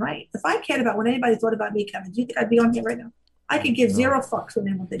left and right. If I cared about what anybody thought about me, Kevin, do you think I'd be on here right now? I could give zero fucks when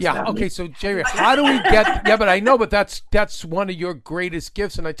anyone thinks about me. Okay, so Jerry, how do we get? But I know, but that's one of your greatest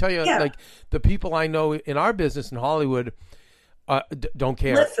gifts, and I tell you, like the people I know in our business in Hollywood don't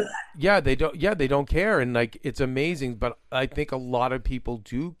care. Live for that. Yeah, they don't. Yeah, they don't care, and like it's amazing. But I think a lot of people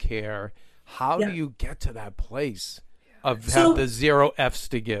do care. How do you get to that place of have the zero F's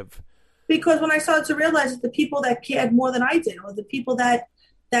to give? Because when I started to realize that the people that cared more than I did, or the people that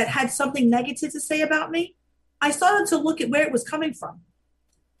had something negative to say about me, I started to look at where it was coming from.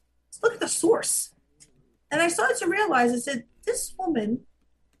 Let's look at the source. And I started to realize, I said, this woman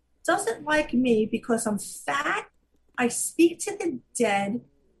doesn't like me because I'm fat, I speak to the dead,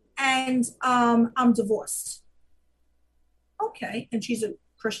 and I'm divorced. Okay. And she's a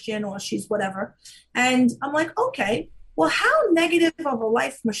Christian or she's whatever. And I'm like, okay, well, how negative of a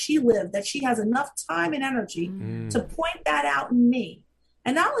life must she live that she has enough time and energy to point that out in me?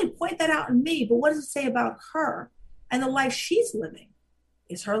 And not only point that out in me, but what does it say about her and the life she's living?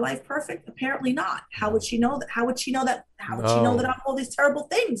 Is her life perfect? Apparently not. How would she know that? How would she know that? How would she know that I'm all these terrible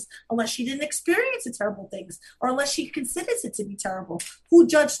things unless she didn't experience the terrible things or unless she considers it to be terrible? Who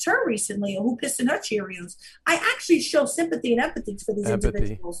judged her recently or who pissed in her Cheerios? I actually show sympathy and empathy for these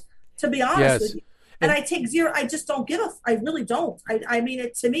individuals, to be honest with you. And I take zero. I just don't give a. I really don't. I mean,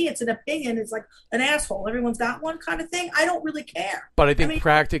 to me, it's an opinion. It's like an asshole. Everyone's got one kind of thing. I don't really care. But I think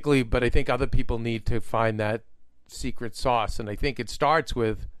but I think other people need to find that secret sauce, and I think it starts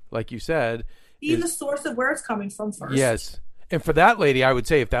with, like you said, be the source of where it's coming from first. Yes, and for that lady, I would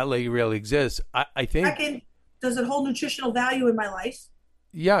say if that lady really exists, I think. Second, does it hold nutritional value in my life?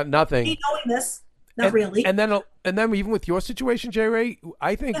 Yeah, nothing. Me knowing this. Not really. And then even with your situation, J. Ray,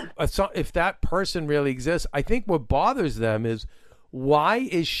 I think if that person really exists, I think what bothers them is why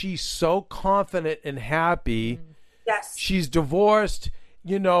is she so confident and happy? Yes. She's divorced.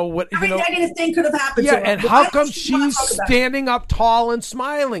 You know what? Every negative thing could have happened to her. And how come she's standing up tall and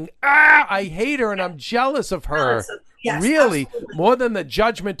smiling? I hate her and I'm jealous of her. Yes, really, absolutely. more than the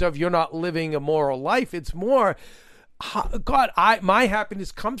judgment of you're not living a moral life. It's more, God, my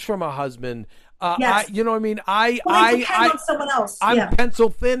happiness comes from a husband. Yes. You know what I mean? I depend on someone else. I'm pencil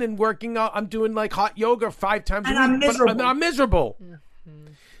thin and working out. I'm doing like hot yoga 5 times a week. I'm miserable. But I'm miserable.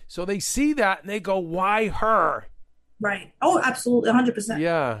 Mm-hmm. So they see that and they go, why her? Right. Oh, absolutely. 100%.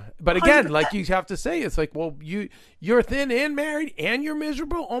 Yeah. But again, 100%. like you have to say, it's like, well, you're thin and married and you're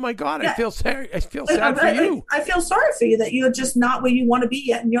miserable. Oh my God. I feel sad. I feel sad for you. I feel sorry for you that you're just not where you want to be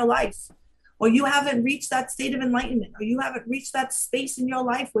yet in your life. Or you haven't reached that state of enlightenment, or you haven't reached that space in your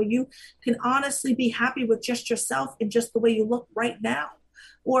life where you can honestly be happy with just yourself and just the way you look right now.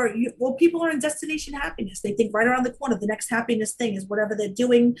 Or people are in destination happiness. They think right around the corner, the next happiness thing is whatever they're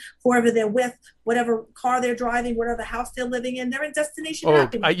doing, whoever they're with, whatever car they're driving, whatever house they're living in. They're in destination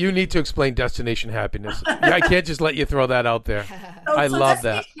happiness. You need to explain destination happiness. I can't just let you throw that out there. I love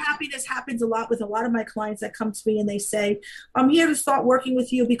that. Destination happiness happens a lot with a lot of my clients that come to me and they say, I'm here to start working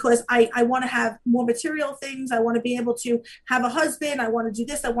with you because I want to have more material things. I want to be able to have a husband. I want to do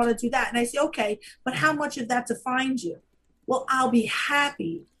this. I want to do that. And I say, okay, but how much of that defines you? Well, I'll be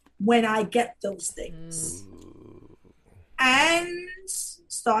happy when I get those things. And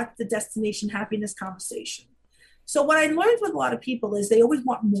start the destination happiness conversation. So what I learned with a lot of people is they always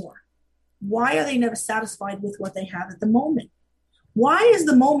want more. Why are they never satisfied with what they have at the moment? Why is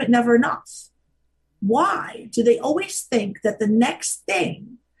the moment never enough? Why do they always think that the next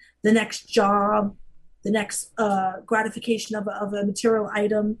thing, the next job, the next gratification of a material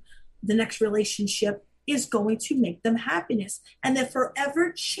item, the next relationship is going to make them happiness? And they're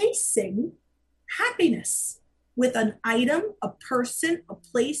forever chasing happiness with an item, a person, a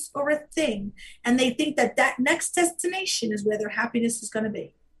place, or a thing. And they think that that next destination is where their happiness is going to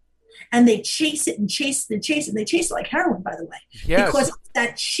be. And they chase it and chase it and chase it. And they chase it like heroin, by the way. Yes. Because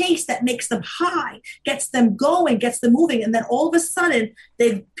that chase that makes them high, gets them going, gets them moving. And then all of a sudden,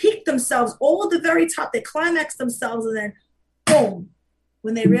 they've peaked themselves all at the very top. They climax themselves and then boom.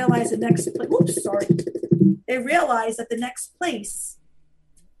 When they realize the next place, they realize that the next place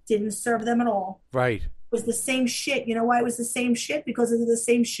didn't serve them at all. Right. It was the same shit. You know why it was the same shit? Because they're the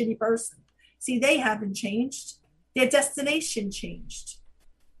same shitty person. See, they haven't changed. Their destination changed.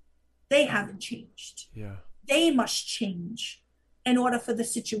 They haven't changed. Yeah. They must change in order for the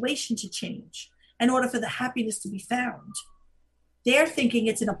situation to change, in order for the happiness to be found. They're thinking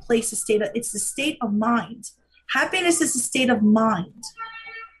it's in a place, it's the state of mind. Happiness is a state of mind.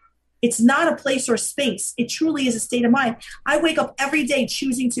 It's not a place or space. It truly is a state of mind. I wake up every day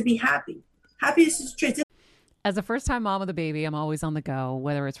choosing to be happy. Happiness is a choice. As a first-time mom with a baby, I'm always on the go,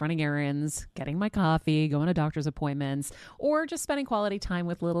 whether it's running errands, getting my coffee, going to doctor's appointments, or just spending quality time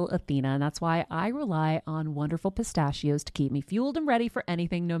with little Athena. And that's why I rely on Wonderful Pistachios to keep me fueled and ready for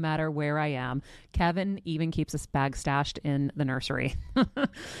anything, no matter where I am. Kevin even keeps a bag stashed in the nursery.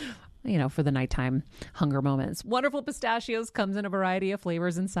 For the nighttime hunger moments. Wonderful Pistachios comes in a variety of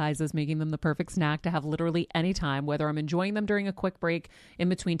flavors and sizes, making them the perfect snack to have literally any time, whether I'm enjoying them during a quick break in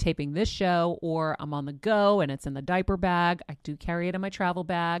between taping this show or I'm on the go and it's in the diaper bag. I do carry it in my travel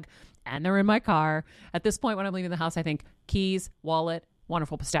bag and they're in my car. At this point, when I'm leaving the house, I think keys, wallet,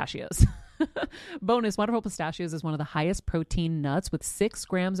 Wonderful Pistachios. Bonus, Wonderful Pistachios is one of the highest protein nuts with 6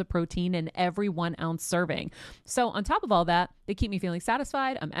 grams of protein in every 1 ounce serving. So on top of all that, they keep me feeling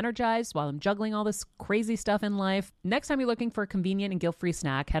satisfied. I'm energized while I'm juggling all this crazy stuff in life. Next time you're looking for a convenient and guilt-free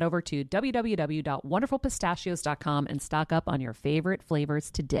snack, head over to www.wonderfulpistachios.com and stock up on your favorite flavors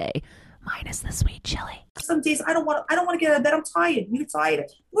today. Minus the sweet chili. Some days I don't want to get out of bed. I'm tired. You're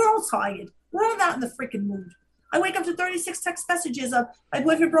tired. We're all tired. We're all not in the freaking mood. I wake up to 36 text messages of my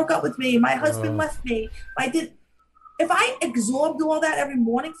boyfriend broke up with me, my husband left me. If I absorbed all that every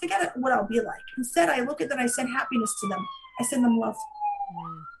morning, forget what I'll be like. Instead, I look at them, I send happiness to them. I send them love.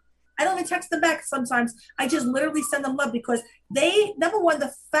 I don't even text them back sometimes. I just literally send them love because number one,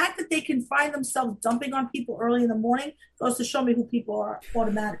 the fact that they can find themselves dumping on people early in the morning goes to show me who people are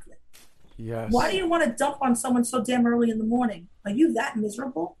automatically. Yes. Why do you want to dump on someone so damn early in the morning? Are you that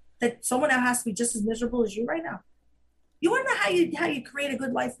miserable that someone else has to be just as miserable as you right now? You want to know how you create a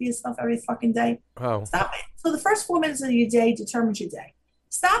good life for yourself every fucking day? Oh. Stop it. So the first 4 minutes of your day determines your day.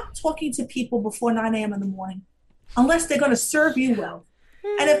 Stop talking to people before 9 a.m. in the morning unless they're going to serve you well.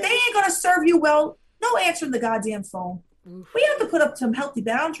 And if they ain't going to serve you well, no answering the goddamn phone. We have to put up some healthy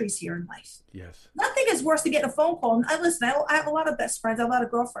boundaries here in life. Yes. Nothing is worse than getting a phone call. And I have a lot of best friends. I have a lot of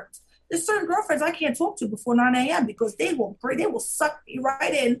girlfriends. There's certain girlfriends I can't talk to before 9 a.m. because they will suck me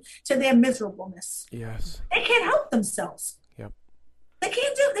right in to their miserableness. Yes. They can't help themselves. Yep. They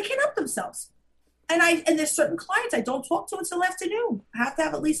can't help themselves. And there's certain clients I don't talk to until afternoon. I have to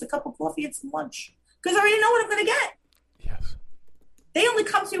have at least a cup of coffee and some lunch because I already know what I'm going to get. Yes. They only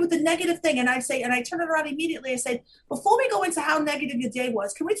come to me with a negative thing. And I turn it around immediately. I said, before we go into how negative your day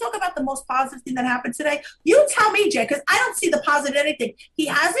was, can we talk about the most positive thing that happened today? You tell me, Jay, because I don't see the positive anything. He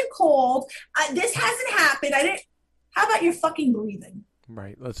hasn't called. This hasn't happened. How about your fucking breathing?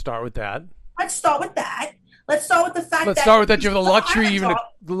 Right. Let's start with that. Let's start with that. Let's start with the fact Let's that start with that. You have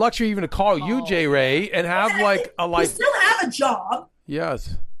the luxury even to call you, Jay Ray, and have like a life. You still have a job.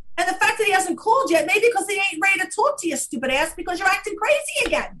 Yes. And the fact that he hasn't called yet, maybe because he ain't ready to talk to you, stupid ass, because you're acting crazy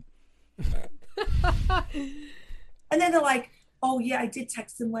again. And then they're like, oh, yeah, I did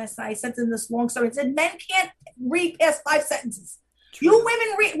text him last night. I sent him this long story. I said, men can't read past 5 sentences. You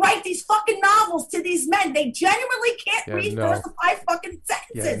women write these fucking novels to these men. They genuinely can't read first 5 fucking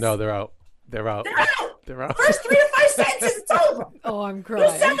sentences. Yeah, no, they're out. They're out. First 3 to 5 sentences, it's over. Oh, I'm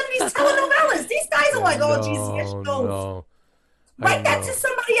crying. You send them these telenovelas. These guys are like, oh, Jesus, here she goes. No. Write that to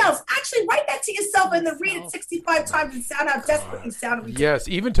somebody else. Actually, write that to yourself and then read it 65 times and sound how desperate you sound. Yes,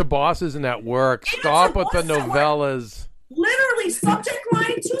 even to bosses and at work. Stop with the novellas. Literally, subject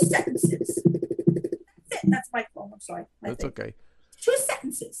line, 2 sentences. That's it. That's my phone. I'm sorry. That's okay. 2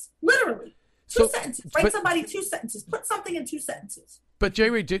 sentences. Literally. 2 sentences. Write somebody 2 sentences. Put something in 2 sentences. But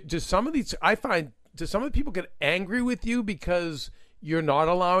Jay Ray, do some of these, I find, do some of the people get angry with you because you're not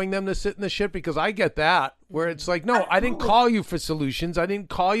allowing them to sit in the shit? Because I get that, where it's like, no, I didn't call you for solutions. I didn't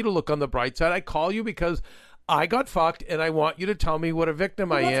call you to look on the bright side. I call you because I got fucked and I want you to tell me what a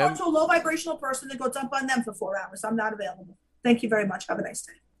victim I am. Talk to a low vibrational person and go dump on them for 4 hours. I'm not available. Thank you very much. Have a nice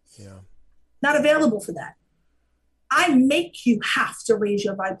day. Yeah. Not available for that. I make you have to raise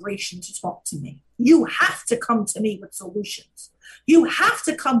your vibration to talk to me. You have to come to me with solutions. You have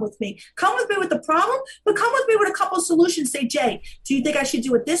to come with me. Come with me with the problem, but come with me with a couple of solutions. Say, Jay, do you think I should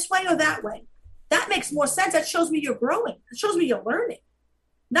do it this way or that way? That makes more sense. That shows me you're growing. It shows me you're learning.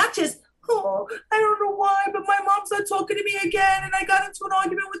 Not just, oh, I don't know why, but my mom's not talking to me again, and I got into an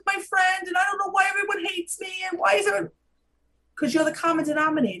argument with my friend, and I don't know why everyone hates me, and why is it? Because you're the common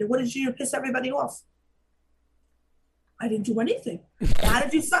denominator. What did you do to piss everybody off? I didn't do anything. You had to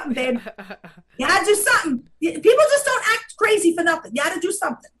do something, babe. You had to do something. People just don't act crazy for nothing. You had to do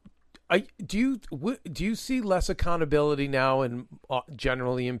something. Do you see less accountability now and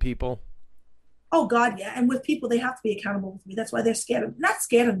generally in people? Oh God, yeah. And with people, they have to be accountable with me. That's why they're scared not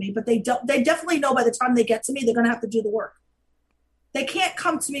scared of me, but they definitely know by the time they get to me, they're going to have to do the work. They can't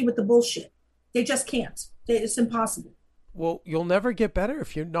come to me with the bullshit. They just can't. It's impossible. Well, you'll never get better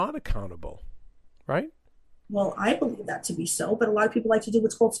if you're not accountable, right? Well, I believe that to be so, but a lot of people like to do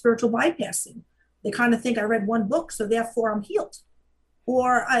what's called spiritual bypassing. They kind of think I read one book, so therefore I'm healed.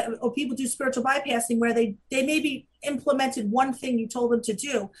 Or people do spiritual bypassing where they maybe implemented one thing you told them to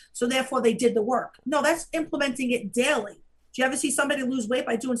do, so therefore they did the work. No, that's implementing it daily. Do you ever see somebody lose weight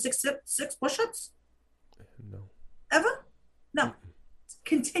by doing six push-ups? No. Ever? No. It's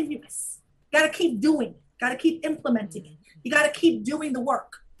continuous. Got to keep doing it. Got to keep implementing it. You got to keep doing the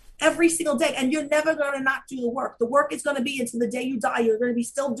work every single day, and you're never going to not do the work. The work is going to be until the day you die. You're going to be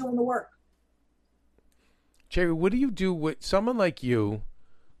still doing the work. Jerry, what do you do with someone like you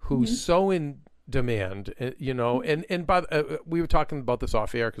who's so in demand, you know, and by we were talking about this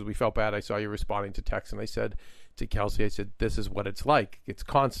off air because we felt bad. I saw you responding to text, and I said to Kelsey, I said, this is what it's like. It's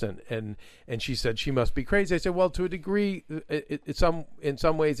constant. And she said, she must be crazy. I said, well, to a degree, in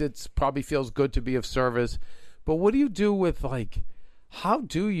some ways, it's probably feels good to be of service. But what do you do with, like, how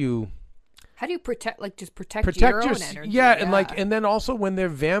do you protect your own energy? Yeah, and then also when they're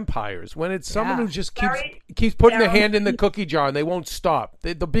vampires, when it's someone who just keeps putting their hand in the cookie jar and they won't stop.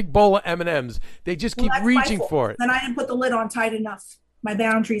 The big bowl of M&Ms, they just keep reaching for it. Then I didn't put the lid on tight enough. My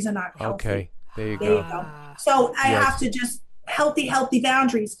boundaries are not healthy. Okay, there you go. So I have to just healthy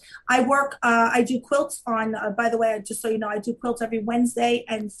boundaries. I work, I do quilts on, by the way, just so you know, I do quilts every Wednesday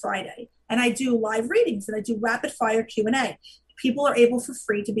and Friday. And I do live readings and I do rapid fire Q&A. People are able for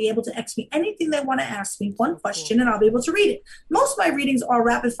free to be able to ask me anything they want to ask me, one question, and I'll be able to read it. Most of my readings are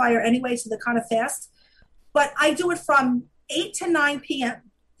rapid fire anyway, so they're kind of fast. But I do it from 8 to 9 p.m.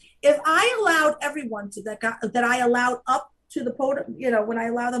 If I allowed everyone that I allowed up to the podium, you know, when I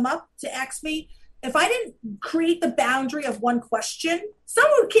allow them up to ask me, if I didn't create the boundary of one question,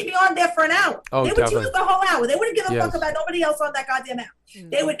 someone would keep me on there for an hour. Oh, they would use the whole hour. They wouldn't give a fuck about nobody else on that goddamn hour.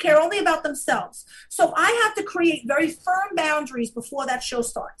 They would care only about themselves. So I have to create very firm boundaries before that show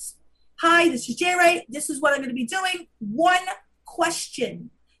starts. Hi, this is J. Ray. This is what I'm going to be doing. One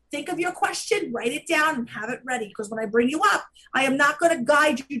question. Think of your question, write it down, and have it ready. Because when I bring you up, I am not going to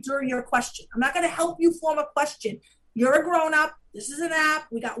guide you during your question. I'm not going to help you form a question. You're a grown-up. This is an app.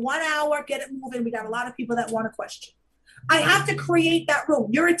 We got 1 hour. Get it moving. We got a lot of people that want a question. I have to create that room.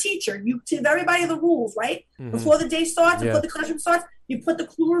 You're a teacher. You give everybody the rules, right? Mm-hmm. Before the day starts, before the classroom starts, you put the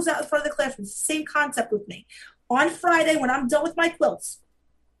rules out in front of the classroom. Same concept with me. On Friday, when I'm done with my quilts,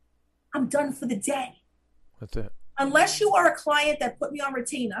 I'm done for the day. That's it. Unless you are a client that put me on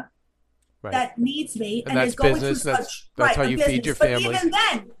retainer, that needs me, and is going business. through that's how you feed your family. But even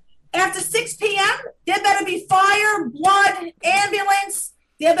then, after 6 p.m., there better be fire, blood, ambulance.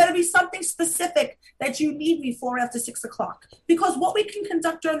 There better be something specific that you need me for after 6 o'clock. Because what we can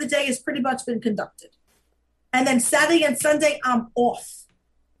conduct during the day has pretty much been conducted. And then Saturday and Sunday, I'm off.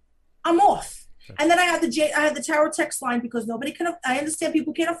 And then I have the tarot text line because I understand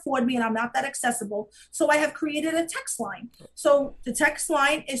people can't afford me and I'm not that accessible. So I have created a text line. So the text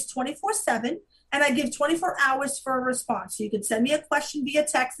line is 24/7. And I give 24 hours for a response. So you can send me a question via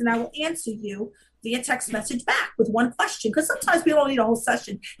text and I will answer you via text message back with one question. Because sometimes people don't need a whole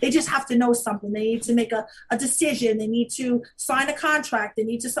session. They just have to know something. They need to make a decision. They need to sign a contract. They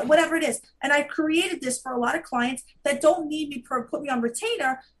need to, whatever it is. And I've created this for a lot of clients that don't need me put me on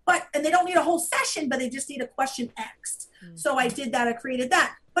retainer, and they don't need a whole session, but they just need a question asked. Mm-hmm. So I did that. I created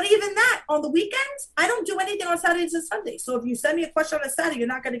that. But even that, on the weekends, I don't do anything on Saturdays and Sundays. So if you send me a question on a Saturday, you're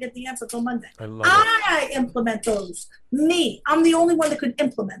not going to get the answer until Monday. I implement those. I'm the only one that could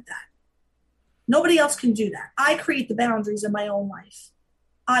implement that. Nobody else can do that. I create the boundaries in my own life.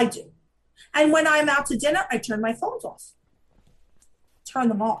 I do. And when I'm out to dinner, I turn my phones off. Turn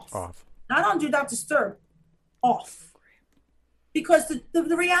them off. Not on Do Not Disturb. Off. Because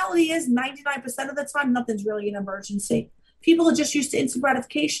the reality is 99% of the time, nothing's really an emergency. People are just used to instant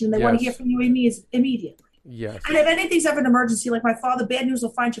gratification and they want to hear from you immediately. Yes. And if anything's ever an emergency, like my father, bad news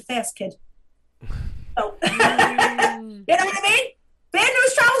will find you fast, kid. So, you know what I mean? Bad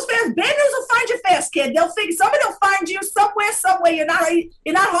news travels fast. Bad news will find you fast, kid. They'll figure somebody will find you somewhere, some way. You're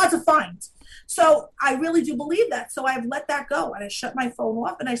not hard to find. So I really do believe that. So I've let that go, and I shut my phone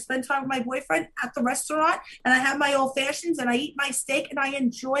off, and I spend time with my boyfriend at the restaurant, and I have my old fashions, and I eat my steak, and I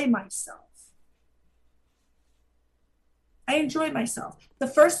enjoy myself. I enjoy myself. The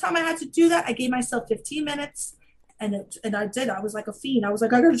first time I had to do that, I gave myself 15 minutes. And I did. I was like a fiend. I was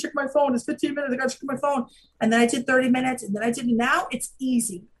like, I got to check my phone. It's 15 minutes. I got to check my phone. And then I did 30 minutes. And then I did. Now it's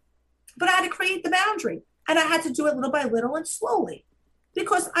easy. But I had to create the boundary. And I had to do it little by little and slowly.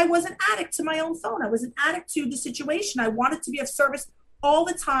 Because I was an addict to my own phone. I was an addict to the situation. I wanted to be of service all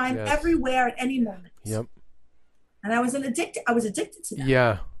the time, everywhere, at any moment. Yep. And I was addicted to that.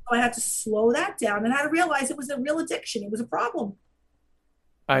 Yeah. So I had to slow that down. And I had to realize it was a real addiction. It was a problem.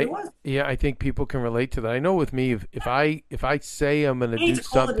 I think people can relate to that. I know with me, if I say I'm going to do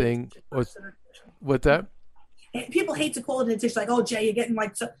something, what's that? People hate to call it an addiction. Like, oh, Jay, you're getting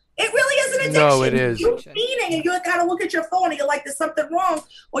like, so it really is an addiction. No, it is. You're feeding, and you got to look at your phone, and you're like, there's something wrong,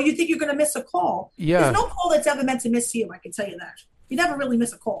 or you think you're going to miss a call. Yeah. There's no call that's ever meant to miss you. I can tell you that. You never really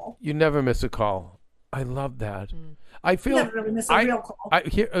miss a call. You never miss a call. I love that. I feel you never really miss a real call. I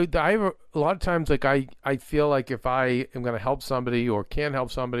have a lot of times, like I feel like if I am going to help somebody or can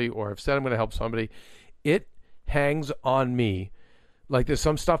help somebody or have said I'm going to help somebody, it hangs on me. Like there's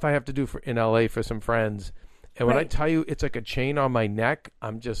some stuff I have to do in LA for some friends. And when I tell you it's like a chain on my neck,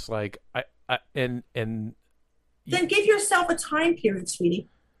 I'm just like, then give yourself a time period, sweetie.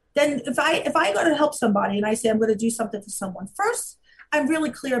 Then if I go to help somebody and I say I'm going to do something for someone, first, I'm really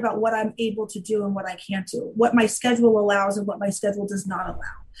clear about what I'm able to do and what I can't do, what my schedule allows and what my schedule does not allow.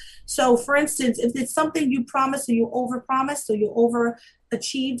 So for instance, if it's something you promised or you overpromised or you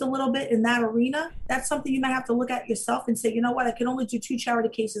overachieved a little bit in that arena, that's something you might have to look at yourself and say, you know what, I can only do 2 charity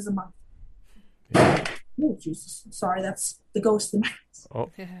cases a month. Oh, Jesus. Sorry, that's the ghost in my house.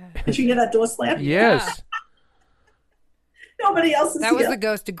 Oh. Did you hear that door slam? Yes. Nobody else is That was here. the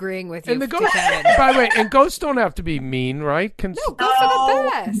ghost agreeing with you. And the ghost, by the way, and ghosts don't have to be mean, right? No, ghosts are the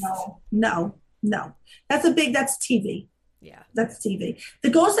best. No. That's TV. Yeah. That's TV.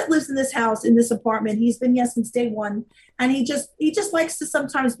 The ghost that lives in this house, in this apartment, he's been here since day one. And he just likes to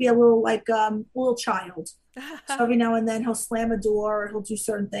sometimes be a little like a little child. So every now and then he'll slam a door or he'll do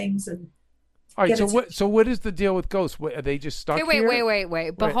certain things. And all right, so what is the deal with ghosts? Are they just stuck here?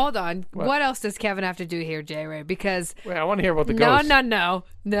 Wait. But hold on. What else does Kevin have to do here, J. Ray? Because I want to hear about the ghosts. No.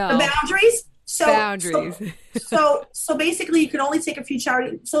 The boundaries. Boundaries. So basically, you can only take a few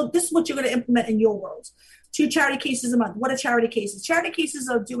charity. So this is what you're going to implement in your world: 2 charity cases a month. What are charity cases? Charity cases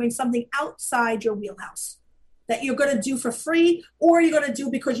are doing something outside your wheelhouse that you're going to do for free, or you're going to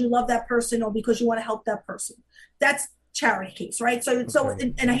do because you love that person or because you want to help that person. That's charity case, right? So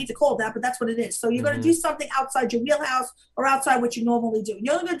and I hate to call it that, but that's what it is. So you're going to do something outside your wheelhouse or outside what you normally do.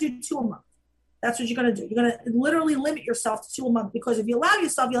 You're only going to do 2 a month. That's what you're going to do. You're going to literally limit yourself to 2 a month, because if you allow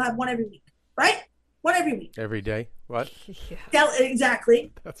yourself, you'll have 1 every week, right? 1 every week. Every day. What?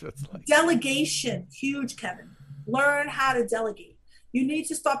 Exactly. That's what it's like. Delegation, huge, Kevin. Learn how to delegate. You need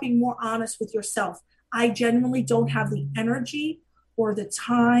to start being more honest with yourself. I genuinely don't have the energy or the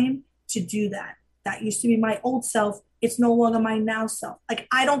time to do that. That used to be my old self. It's no longer my now self. Like,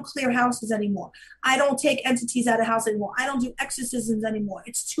 I don't clear houses anymore. I don't take entities out of house anymore. I don't do exorcisms anymore.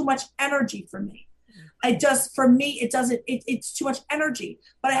 It's too much energy for me. It's too much energy,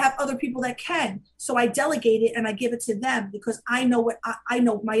 but I have other people that can. So I delegate it and I give it to them, because I know what I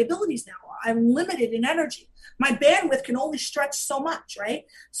know my abilities now are. I'm limited in energy. My bandwidth can only stretch so much, right?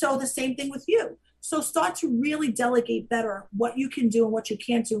 So the same thing with you. So start to really delegate better what you can do and what you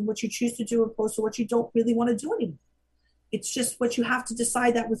can't do and what you choose to do, opposed to what you don't really want to do anymore. It's just what you have to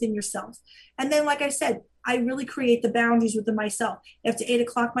decide that within yourself. And then, like I said, I really create the boundaries within myself. After 8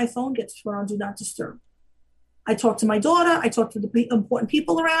 o'clock, my phone gets put on Do Not Disturb. I talk to my daughter. I talk to the important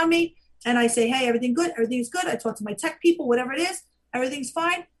people around me. And I say, hey, everything good? Everything's good. I talk to my tech people, whatever it is. Everything's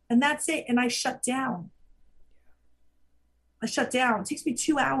fine. And that's it. And I shut down. It takes me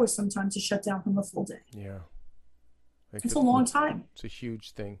 2 hours sometimes to shut down from a full day. Yeah. It's a long time. It's a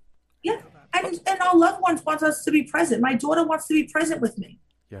huge thing. Yeah. And our loved ones want us to be present. My daughter wants to be present with me.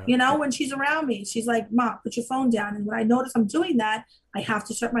 Yeah. You know, when she's around me, she's like, Mom, put your phone down. And when I notice I'm doing that, I have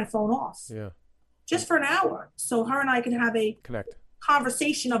to shut my phone off. Yeah. Just for an hour. So her and I can have a Connect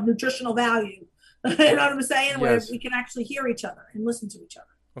conversation of nutritional value. You know what I'm saying? Yes. Where we can actually hear each other and listen to each other.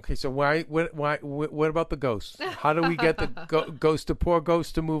 Okay, so what about the ghosts? How do we get the poor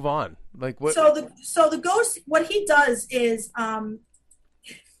ghost to move on? Like what? So the ghost, what he does is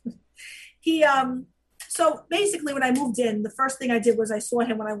so basically when I moved in, the first thing I did was I saw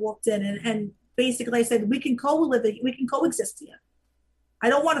him when I walked in, and basically I said, we can coexist here. I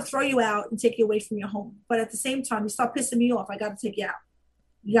don't want to throw you out and take you away from your home. But at the same time, you start pissing me off, I got to take you out.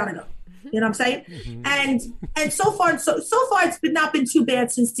 You got to go. You know what I'm saying? And so far it's not been too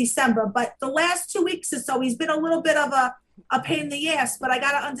bad since December. But the last 2 weeks or so, he's been a little bit of a pain in the ass. But I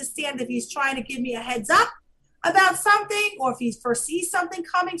got to understand if he's trying to give me a heads up about something or if he foresees something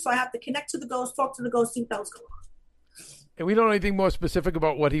coming. So I have to connect to the ghost, talk to the ghost, see what else going on. And we don't know anything more specific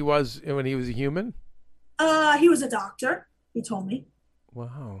about what he was when he was a human? He was a doctor, he told me.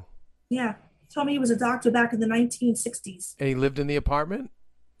 Wow. Yeah. He told me he was a doctor back in the 1960s. And he lived in the apartment?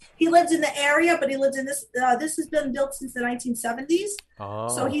 He lived in the area, but he lived in this. This has been built since the 1970s.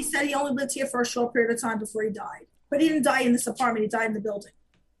 Oh. So he said he only lived here for a short period of time before he died. But he didn't die in this apartment. He died in the building.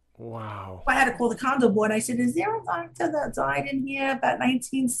 Wow. I had to call the condo board. I said, is there a doctor that died in here about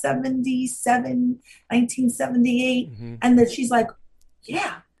 1977, 1978? Mm-hmm. And then she's like,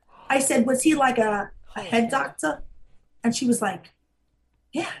 yeah. I said, was he like a head doctor? And she was like,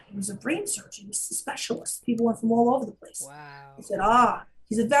 yeah, he was a brain surgeon. He was a specialist. People went from all over the place. Wow. I said,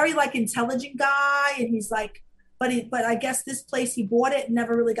 he's a very like intelligent guy. And he's like, but I guess this place, he bought it and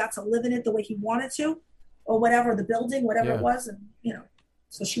never really got to live in it the way he wanted to or whatever, the building, whatever it was. And, you know,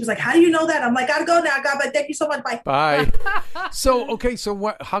 so she was like, how do you know that? I'm like, gotta go now. But thank you so much. Bye. Bye. So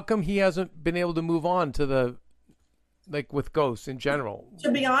how come he hasn't been able to move on to the, like with ghosts in general?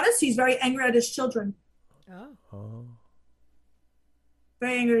 To be honest, he's very angry at his children. Oh.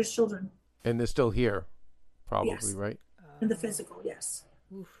 Very angry at his children. And they're still here, probably, Yes. right? In the physical, yes.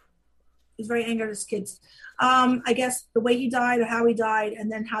 Oof. He's very angry at his kids. I guess the way he died or how he died and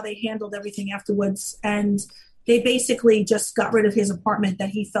then how they handled everything afterwards. And they basically just got rid of his apartment that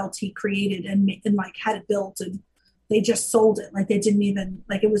he felt he created and like had it built, and they just sold it. Like they didn't even,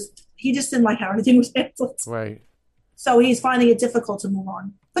 like it was, he just didn't like how everything was handled. Right. So he's finding it difficult to move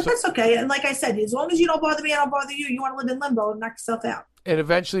on. But that's okay. And like I said, as long as you don't bother me, I don't bother you. You want to live in limbo and knock yourself out. And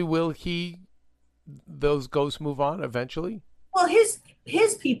eventually those ghosts move on eventually? Well,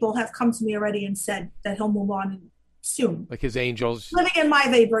 his people have come to me already and said that he'll move on soon. Like his angels? Living in my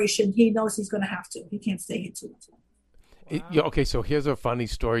vibration, he knows he's going to have to. He can't stay here too much. Okay, so here's a funny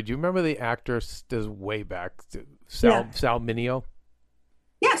story. Do you remember the actor, this way back, Sal Mineo?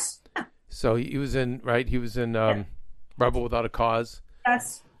 Yes. Yeah. So he was in Rebel Without a Cause.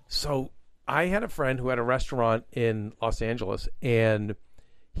 Yes. So I had a friend who had a restaurant in Los Angeles, and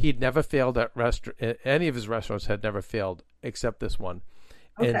he'd never failed at any of his restaurants had never failed except this one.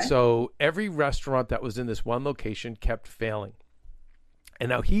 Okay. And so every restaurant that was in this one location kept failing. And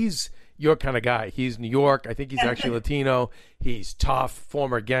now he's your kind of guy. He's New York. I think he's actually Latino. He's tough,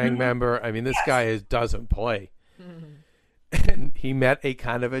 former gang member. I mean, this guy doesn't play. And he met a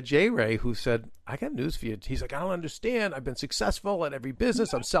kind of a J-Ray who said, I got news for you. He's like, I don't understand. I've been successful at every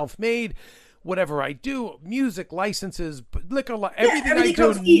business. I'm self-made. Whatever I do, music, licenses, liquor, everything I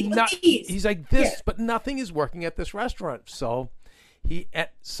do. He's like this, but nothing is working at this restaurant. So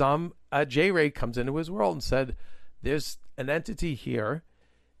J-Ray comes into his world and said, there's an entity here,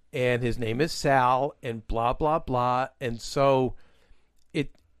 and his name is Sal, and blah, blah, blah. And so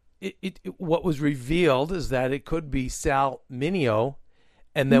what was revealed is that it could be Sal Mineo.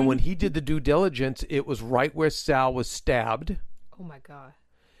 And then when he did the due diligence, it was right where Sal was stabbed. Oh my God.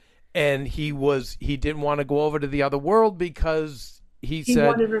 And he didn't want to go over to the other world because he said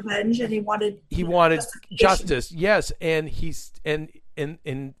wanted revenge and he wanted justice. Yes. And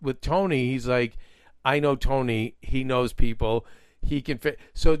and with Tony, he's like, I know Tony, he knows people. He can fit.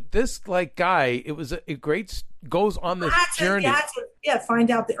 So this guy, it was a great, goes on this journey. Find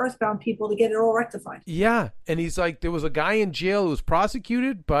out the earthbound people to get it all rectified. Yeah. And he's like, there was a guy in jail who was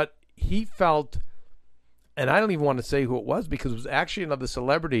prosecuted, but he felt, and I don't even want to say who it was because it was actually another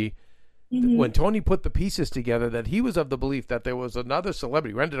celebrity. When Tony put the pieces together, that he was of the belief that there was another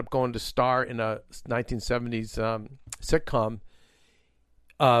celebrity who ended up going to star in a 1970s sitcom,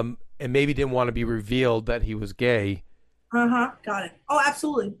 and maybe didn't want to be revealed that he was gay. Got it. Oh,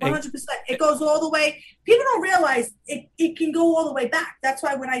 absolutely. 100%. It goes all the way. People don't realize it can go all the way back. That's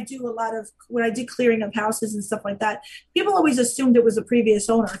why when I did clearing of houses and stuff like that, people always assumed it was a previous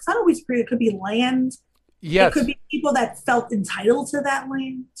owner. It's not always it could be land. Yes. It could be people that felt entitled to that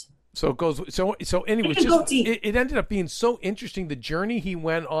land. So it goes. So anyway, it ended up being so interesting, the journey he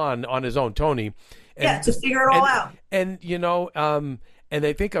went on his own, Tony. To figure it all out. And and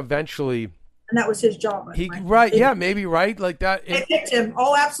I think eventually. And that was his job. Maybe right, like that. They picked him.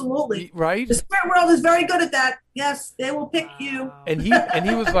 Oh, absolutely. Right. The spirit world is very good at that. Yes, they will pick you. And he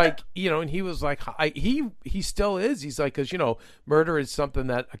was like, he still is. He's like, because murder is something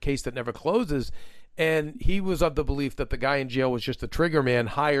a case that never closes. And he was of the belief that the guy in jail was just a trigger man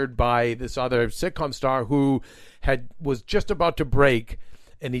hired by this other sitcom star who was just about to break,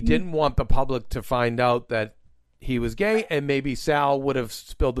 and he didn't want the public to find out that he was gay, and maybe Sal would have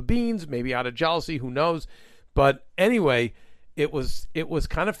spilled the beans, maybe out of jealousy, who knows. But anyway, it was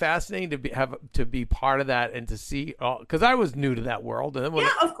kind of fascinating to be part of that and to see, because I was new to that world. And then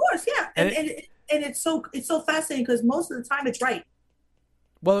of course, yeah. And it's so fascinating because most of the time it's right.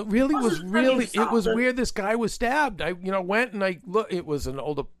 Well, it really was where this guy was stabbed. I went and I looked. It was an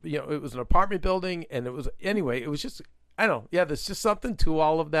old, it was an apartment building, and it was just, I don't know. Yeah, there's just something to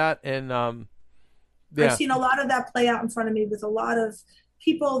all of that. And yeah. I've seen a lot of that play out in front of me with a lot of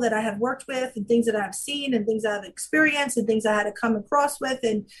people that I have worked with, and things that I've seen, and things I've experienced, and things I had to come across with.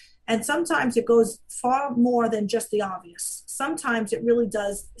 And sometimes it goes far more than just the obvious. Sometimes it really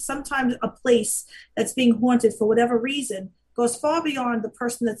does. Sometimes a place that's being haunted for whatever reason goes far beyond the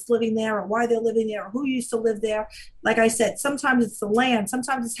person that's living there, or why they're living there, or who used to live there. Like I said, sometimes it's the land.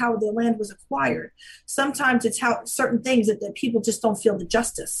 Sometimes it's how the land was acquired. Sometimes it's how certain things that people just don't feel the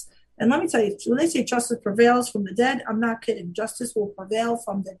justice. And let me tell you, when they say justice prevails from the dead, I'm not kidding. Justice will prevail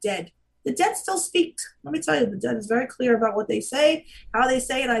from the dead. The dead still speak. Let me tell you, the dead is very clear about what they say, how they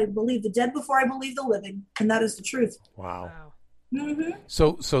say it. I believe the dead before I believe the living, and that is the truth. Wow. Mm-hmm.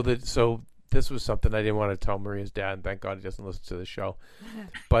 So this was something I didn't want to tell Maria's dad, and thank God he doesn't listen to the show.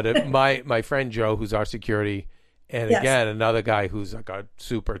 But my friend Joe, who's our security, and Yes. again another guy who's like a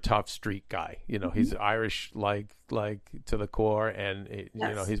super tough street guy. He's Irish like to the core, and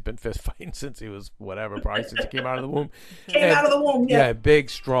Yes. he's been fist fighting since he was probably since he came out of the womb. Out of the womb, Yeah, big,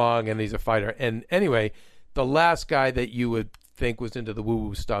 strong, and he's a fighter. And anyway, the last guy that you would think was into the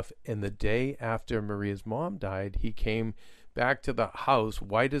woo-woo stuff, and the day after Maria's mom died, he came back to the house,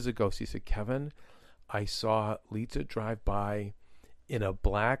 white as a ghost. He said, "Kevin, I saw Lita drive by in a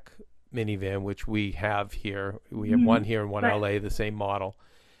black minivan," which we have here. We have one here and one Right. LA, the same model.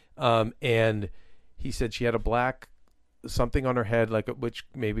 And he said she had a black something on her head, which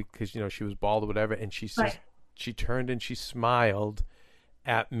maybe because she was bald or whatever. And she says, Right. she turned and she smiled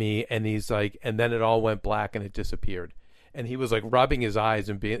at me, and he's like, and then it all went black and it disappeared. And he was like rubbing his eyes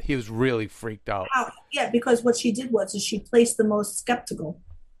and he was really freaked out. Yeah, because what she did was she placed the most skeptical.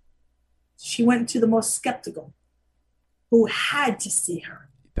 She went to the most skeptical, who had to see her.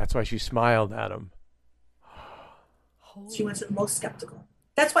 That's why she smiled at him. She went to the most skeptical.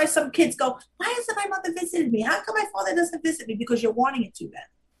 That's why some kids go, "Why hasn't my mother visited me? How come my father doesn't visit me?" Because you're wanting it too bad.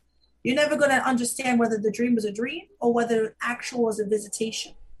 You're never going to understand whether the dream was a dream or whether it actual was a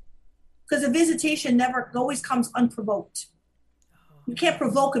visitation. Because a visitation always comes unprovoked. You can't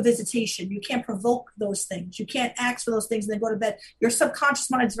provoke a visitation. You can't provoke those things. You can't ask for those things and then go to bed. Your subconscious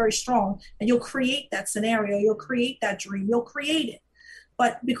mind is very strong, and you'll create that scenario. You'll create that dream. You'll create it.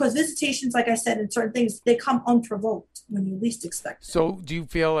 But because visitations, like I said, in certain things, they come unprovoked when you least expect it. So do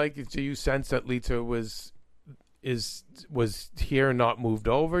you sense that Lita was here, not moved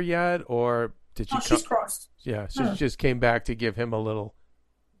over yet, or did she she's crossed. Yeah, so she just came back to give him a little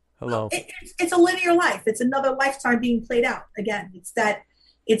hello. It's a linear life. It's another lifetime being played out. Again, it's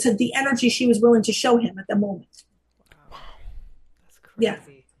the energy she was willing to show him at the moment. Wow. That's crazy. Yeah.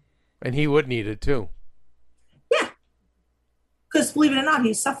 And he would need it too. Yeah. Because believe it or not,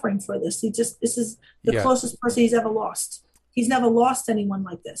 he's suffering for this. This is the closest person he's ever lost. He's never lost anyone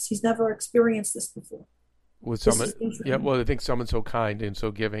like this. He's never experienced this before. With someone, I think someone so kind and so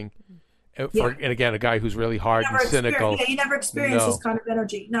giving. And again, a guy who's really hard and cynical. He never experienced this kind of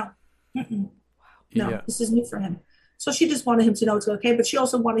energy. No. No, This is new for him. So she just wanted him to know it's okay, but she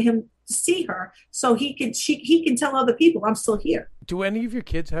also wanted him to see her so he can tell other people, "I'm still here." Do any of your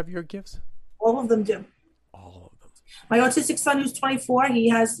kids have your gifts? All of them do. All of them. My autistic son, who's 24,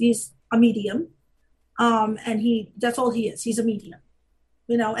 he's a medium, and that's all he is. He's a medium,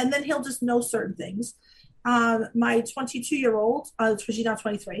 and then he'll just know certain things. My 22-year-old, she's now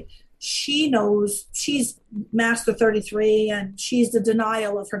 23. She knows she's master 33, and she's the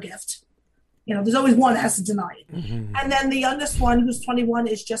denial of her gift. There's always one that has to deny it. Mm-hmm. And then the youngest one, who's 21,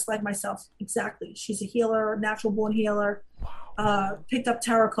 is just like myself. Exactly. She's a healer, natural born healer. Wow. Picked up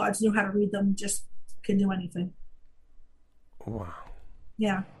tarot cards, knew how to read them, just can do anything. Wow.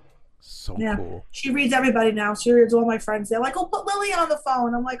 Yeah. So cool. She reads everybody now. She reads all my friends. They're like, "Oh, put Lily on the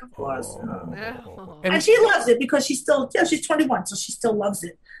phone." I'm like, "Of course." And she loves it because she's 21, so she still loves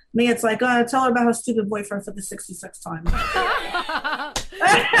it. Me, it's like, tell her about her stupid boyfriend for the 66th time.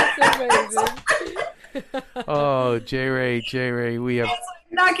 That's amazing. Oh, J. Ray, we have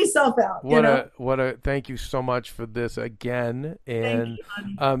knock yourself out. You know? What a thank you so much for this again. And Thank you,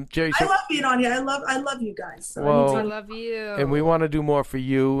 honey. Jerry, I love being on here. I love you guys. So Well, I love you. and we want to do more for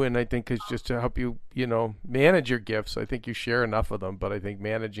you, and I think it's just to help you, manage your gifts. I think you share enough of them, but I think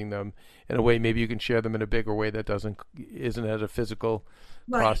managing them in a way, maybe you can share them in a bigger way that isn't at a physical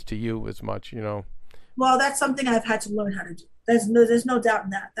Right. cost to you as much, Well, that's something I've had to learn how to do. There's no doubt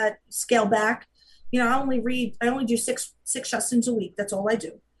in that. That scale back. I only do six sessions a week. That's all I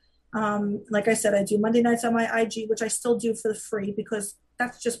do. Like I said, I do Monday nights on my IG, which I still do for the free because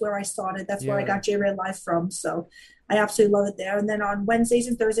that's just where I started. That's where I got J-Ray Live from. So I absolutely love it there. And then on Wednesdays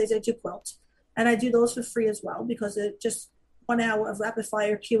and Thursdays, I do quilt. And I do those for free as well because it just 1 hour of rapid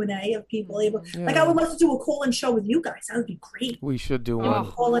fire Q&A of people able. Like I would love to do a call-in show with you guys. That would be great. We should do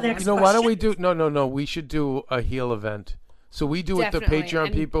one. Call in next Why don't we do? No. We should do a heel event. So we do it. The Definitely. Patreon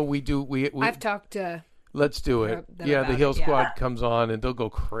And people. We do. We. I've talked to. Let's do it. them Yeah, the about Heel it, yeah. Squad comes on and they'll go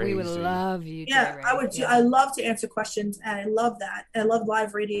crazy. We would love you. Yeah, J-Ray. I would. Yeah. I love to answer questions, and I love that. I love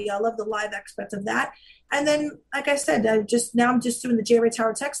live radio. I love the live aspect of that. And then, like I said, I'm just doing the J-Ray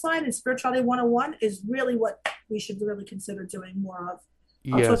Tarot text line, and Spirituality 101 is really what we should really consider doing more of.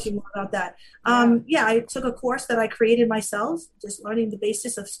 I'll talk to you more about that. I took a course that I created myself, just learning the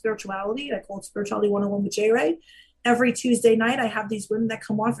basis of spirituality. I call it Spirituality 101 with J-Ray. Every Tuesday night, I have these women that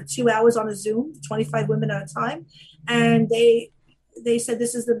come on for 2 hours on a Zoom, 25 women at a time. And they said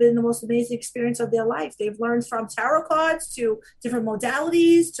this has been the most amazing experience of their life. They've learned from tarot cards to different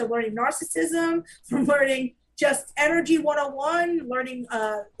modalities, to learning narcissism, from learning just energy 101, learning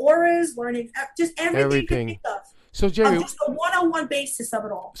auras, learning just everything. You can think of. So Jerry, Just a 101 basis of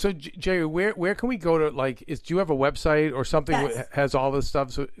it all. So Jerry, where can we go to? Like, do you have a website or something that has all this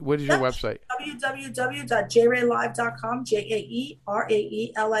stuff? So what is your website? www.jraylive.com,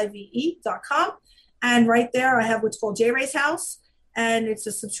 JAERAELIVE.com, and right there I have what's called J-Ray's House, and it's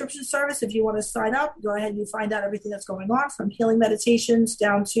a subscription service. If you want to sign up, go ahead and you find out everything that's going on, from healing meditations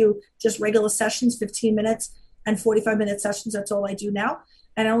down to just regular sessions, 15 minutes and 45-minute sessions. That's all I do now,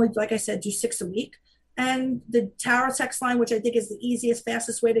 and I only, like I said, do 6 a week. And the tarot text line, which I think is the easiest,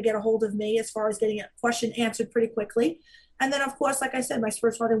 fastest way to get a hold of me as far as getting a question answered pretty quickly. And then, of course, like I said, my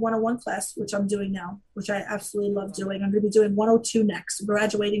Spirituality 101 class, which I'm doing now, which I absolutely love doing. I'm going to be doing 102 next,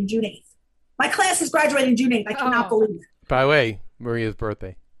 graduating June 8th. My class is graduating June 8th. I cannot believe it. By the way, Maria's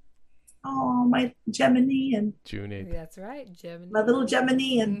birthday. Oh, my Gemini and June 8th. That's right, Gemini. my little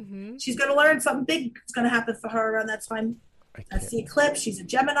Gemini. And she's going to learn something big. It's going to happen for her around that time. That's the eclipse. She's a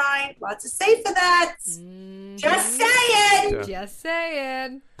Gemini. Lots to say for that. Just saying. Just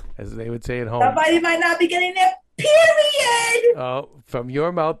saying. As they would say at home. Somebody might not be getting their period. Oh, from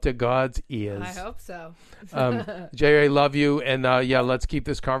your mouth to God's ears. I hope so. Jerry, I love you. And let's keep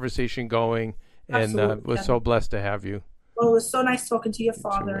this conversation going. And we're so blessed to have you. Well, it was so nice talking to your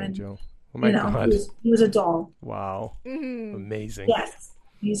father. And Angel. Oh my God. He was a doll. Wow. Amazing. Yes.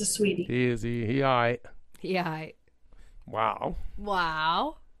 He's a sweetie. He is. He all right. Yeah. Wow.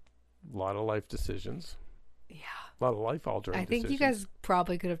 Wow. A lot of life decisions. Yeah. A lot of life altering I think decisions. you guys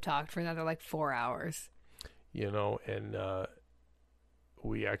probably could have talked for another 4 hours. And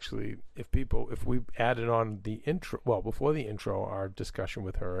we actually, if we added on the intro, before the intro, our discussion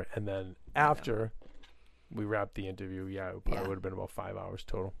with her, and then after we wrapped the interview, it probably would have been about 5 hours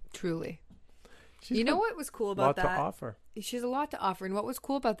total. Truly. She's You know got what was cool a about lot that? to offer. She has a lot to offer. And what was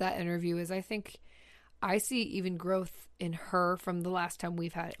cool about that interview is I think I see even growth in her from the last time we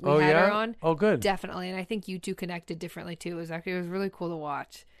had her on. Oh, good. Definitely. And I think you two connected differently too. It was really cool to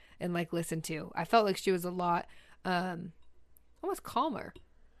watch and listen to. I felt like she was a lot almost calmer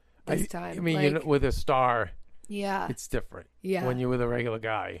this time. I mean, with a star, yeah, it's different. Yeah. When you're with a regular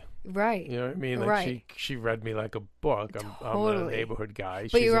guy. Right. You know what I mean? Like right. she read me like a book. Totally. I'm a neighborhood guy.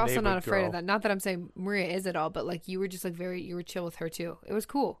 But She's you were a also not neighborhood afraid girl. of that. Not that I'm saying Maria is at all, but you were just you were chill with her too. It was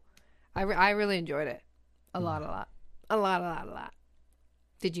cool. I really enjoyed it. A lot.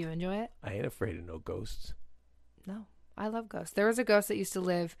 Did you enjoy it? I ain't afraid of no ghosts. No, I love ghosts. There was a ghost that used to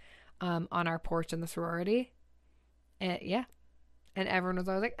live on our porch in the sorority. And and everyone was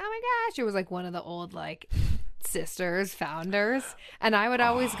always like, oh my gosh. It was one of the old sisters, founders. And I would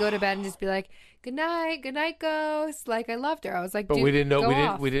always go to bed and just be like, good night, ghost. I loved her. I was like, But dude, we didn't know go we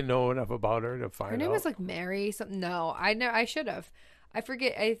off. didn't know enough about her to find out. Her name was Mary something. No, I know I should have. I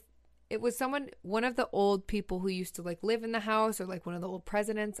forget. It was one of the old people who used to live in the house, or one of the old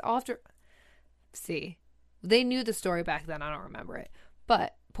presidents. I'll have to see. They knew the story back then. I don't remember it.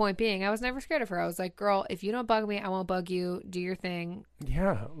 But point being, I was never scared of her. I was like, girl, if you don't bug me, I won't bug you. Do your thing.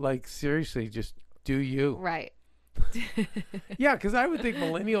 Yeah, seriously, just do you. Right. Yeah, because I would think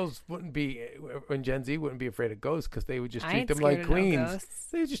millennials wouldn't be, and Gen Z wouldn't be afraid of ghosts because they would just I treat ain't them scared like of no queens. ghosts.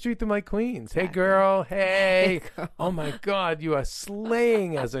 They would just treat them like queens. Hey, girl. Hey. girl. Oh, my God. You are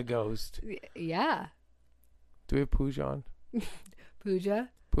slaying as a ghost. Yeah. Do we have Pooj on? Pooja.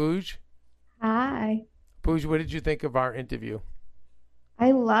 Pooj? Hi. Pooj, what did you think of our interview?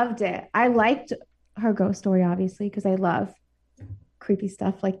 I loved it. I liked her ghost story, obviously, because I love creepy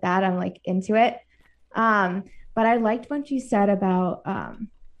stuff like that. I'm like into it. But I liked what she said about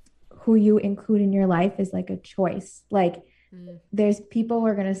who you include in your life is like a choice. Like there's people who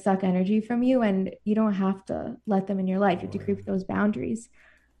are going to suck energy from you and you don't have to let them in your life. You have to create those boundaries.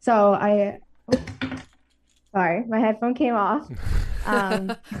 So sorry, my headphone came off.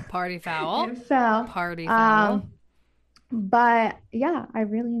 Party foul. It fell. Party foul. But yeah, I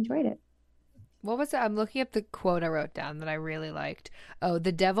really enjoyed it. What was it? I'm looking up the quote I wrote down that I really liked. Oh,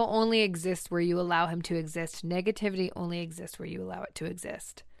 the devil only exists where you allow him to exist. Negativity only exists where you allow it to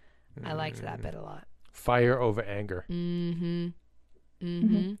exist. I liked that bit a lot. Fire over anger.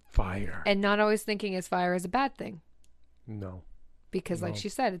 Fire. And not always thinking as fire is a bad thing. No. Because like she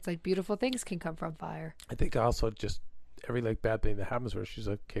said, it's like beautiful things can come from fire. I think also just every like bad thing that happens where she's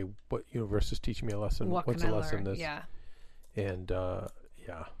like, okay, what universe is teaching me a lesson? What What's can the I lesson learn? in this? Yeah. And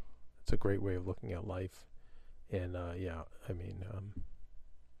yeah, it's a great way of looking at life. And yeah, I mean,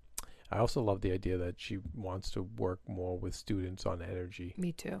 I also love the idea that she wants to work more with students on energy.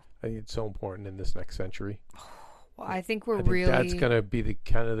 Me too. I think it's so important in this next century. Well, I think we're that's going to be the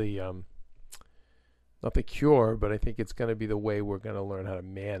kind of the not the cure, but I think it's going to be the way we're going to learn how to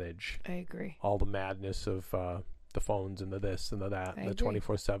manage. I agree. All the madness of the phones and the this and the that, and the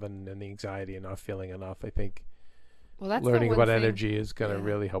 24/7 and the anxiety and not feeling enough. I think that's learning about energy is going to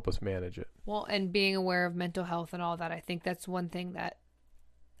really help us manage it. Well, and being aware of mental health and all that, I think that's one thing that,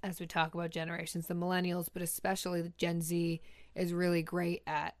 as we talk about generations, the millennials, but especially the Gen Z, is really great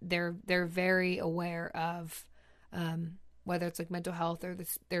at. They're very aware of whether it's like mental health or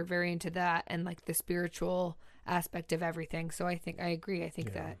they're very into that and like the spiritual aspect of everything. So I agree. I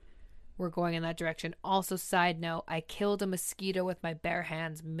think that we're going in that direction. Also, side note, I killed a mosquito with my bare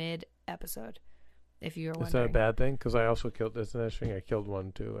hands mid-episode. If you were wondering. Is that a bad thing? Because I also killed this thing. I killed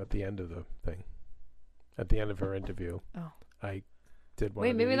one too at the end of the thing. At the end of her interview. Oh. I did one.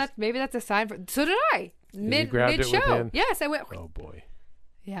 Wait, maybe that's a sign for. So did I. Mid show. Yes, I went. Oh boy.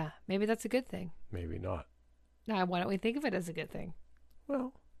 Yeah, maybe that's a good thing. Maybe not. Now, why don't we think of it as a good thing?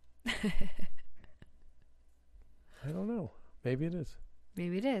 Well, I don't know. Maybe it is.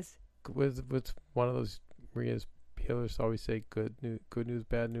 Maybe it is. With one of those Maria's healers always say, good news,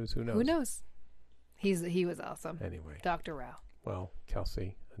 bad news. Who knows? Who knows? He was awesome. Anyway, Dr. Rao. Well,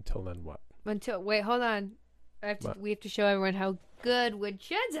 Kelsey. Until then, what? Wait, hold on. We have to show everyone how good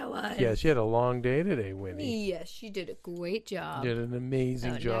Vincenza was. Yeah, she had a long day today, Winnie. Yes, she did a great job. She did an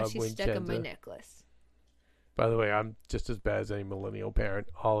amazing job. Now she's stuck on my necklace. By the way, I'm just as bad as any millennial parent.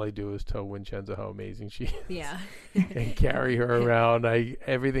 All I do is tell Vincenza how amazing she is. Yeah. And carry her around.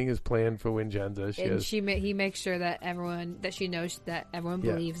 Everything is planned for Vincenza. He makes sure that she knows that everyone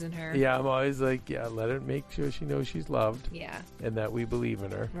believes in her. Yeah, I'm always like, let her make sure she knows she's loved. Yeah. And that we believe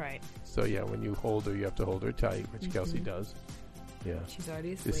in her. Right. So yeah, when you hold her, you have to hold her tight, which Kelsey does. Yeah. She's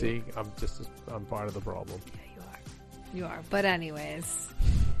already asleep. You see, I'm part of the problem. Yeah, you are. But anyways,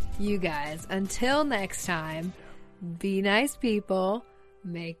 you guys, until next time, be nice people,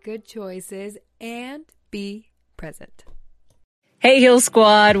 make good choices, and be present. Hey, Heal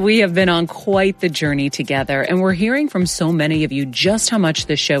Squad, we have been on quite the journey together, and we're hearing from so many of you just how much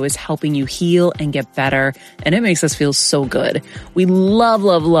this show is helping you heal and get better, and it makes us feel so good. We love,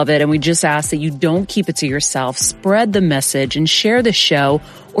 love, love it, and we just ask that you don't keep it to yourself. Spread the message and share the show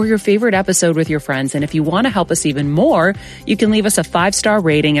or your favorite episode with your friends. And if you want to help us even more, you can leave us a 5-star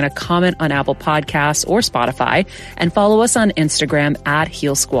rating and a comment on Apple Podcasts or Spotify, and follow us on Instagram at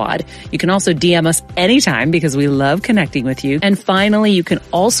Heal Squad. You can also DM us anytime because we love connecting with you. And finally, you can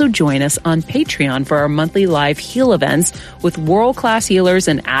also join us on Patreon for our monthly live heal events with world-class healers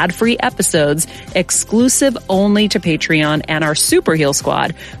and ad-free episodes exclusive only to Patreon and our Super Heal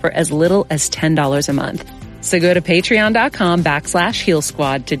Squad for as little as $10 a month. So go to patreon.com/Heal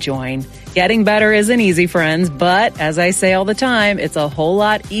Squad to join. Getting better isn't easy, friends, but as I say all the time, it's a whole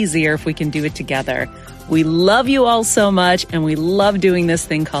lot easier if we can do it together. We love you all so much, and we love doing this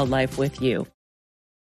thing called life with you.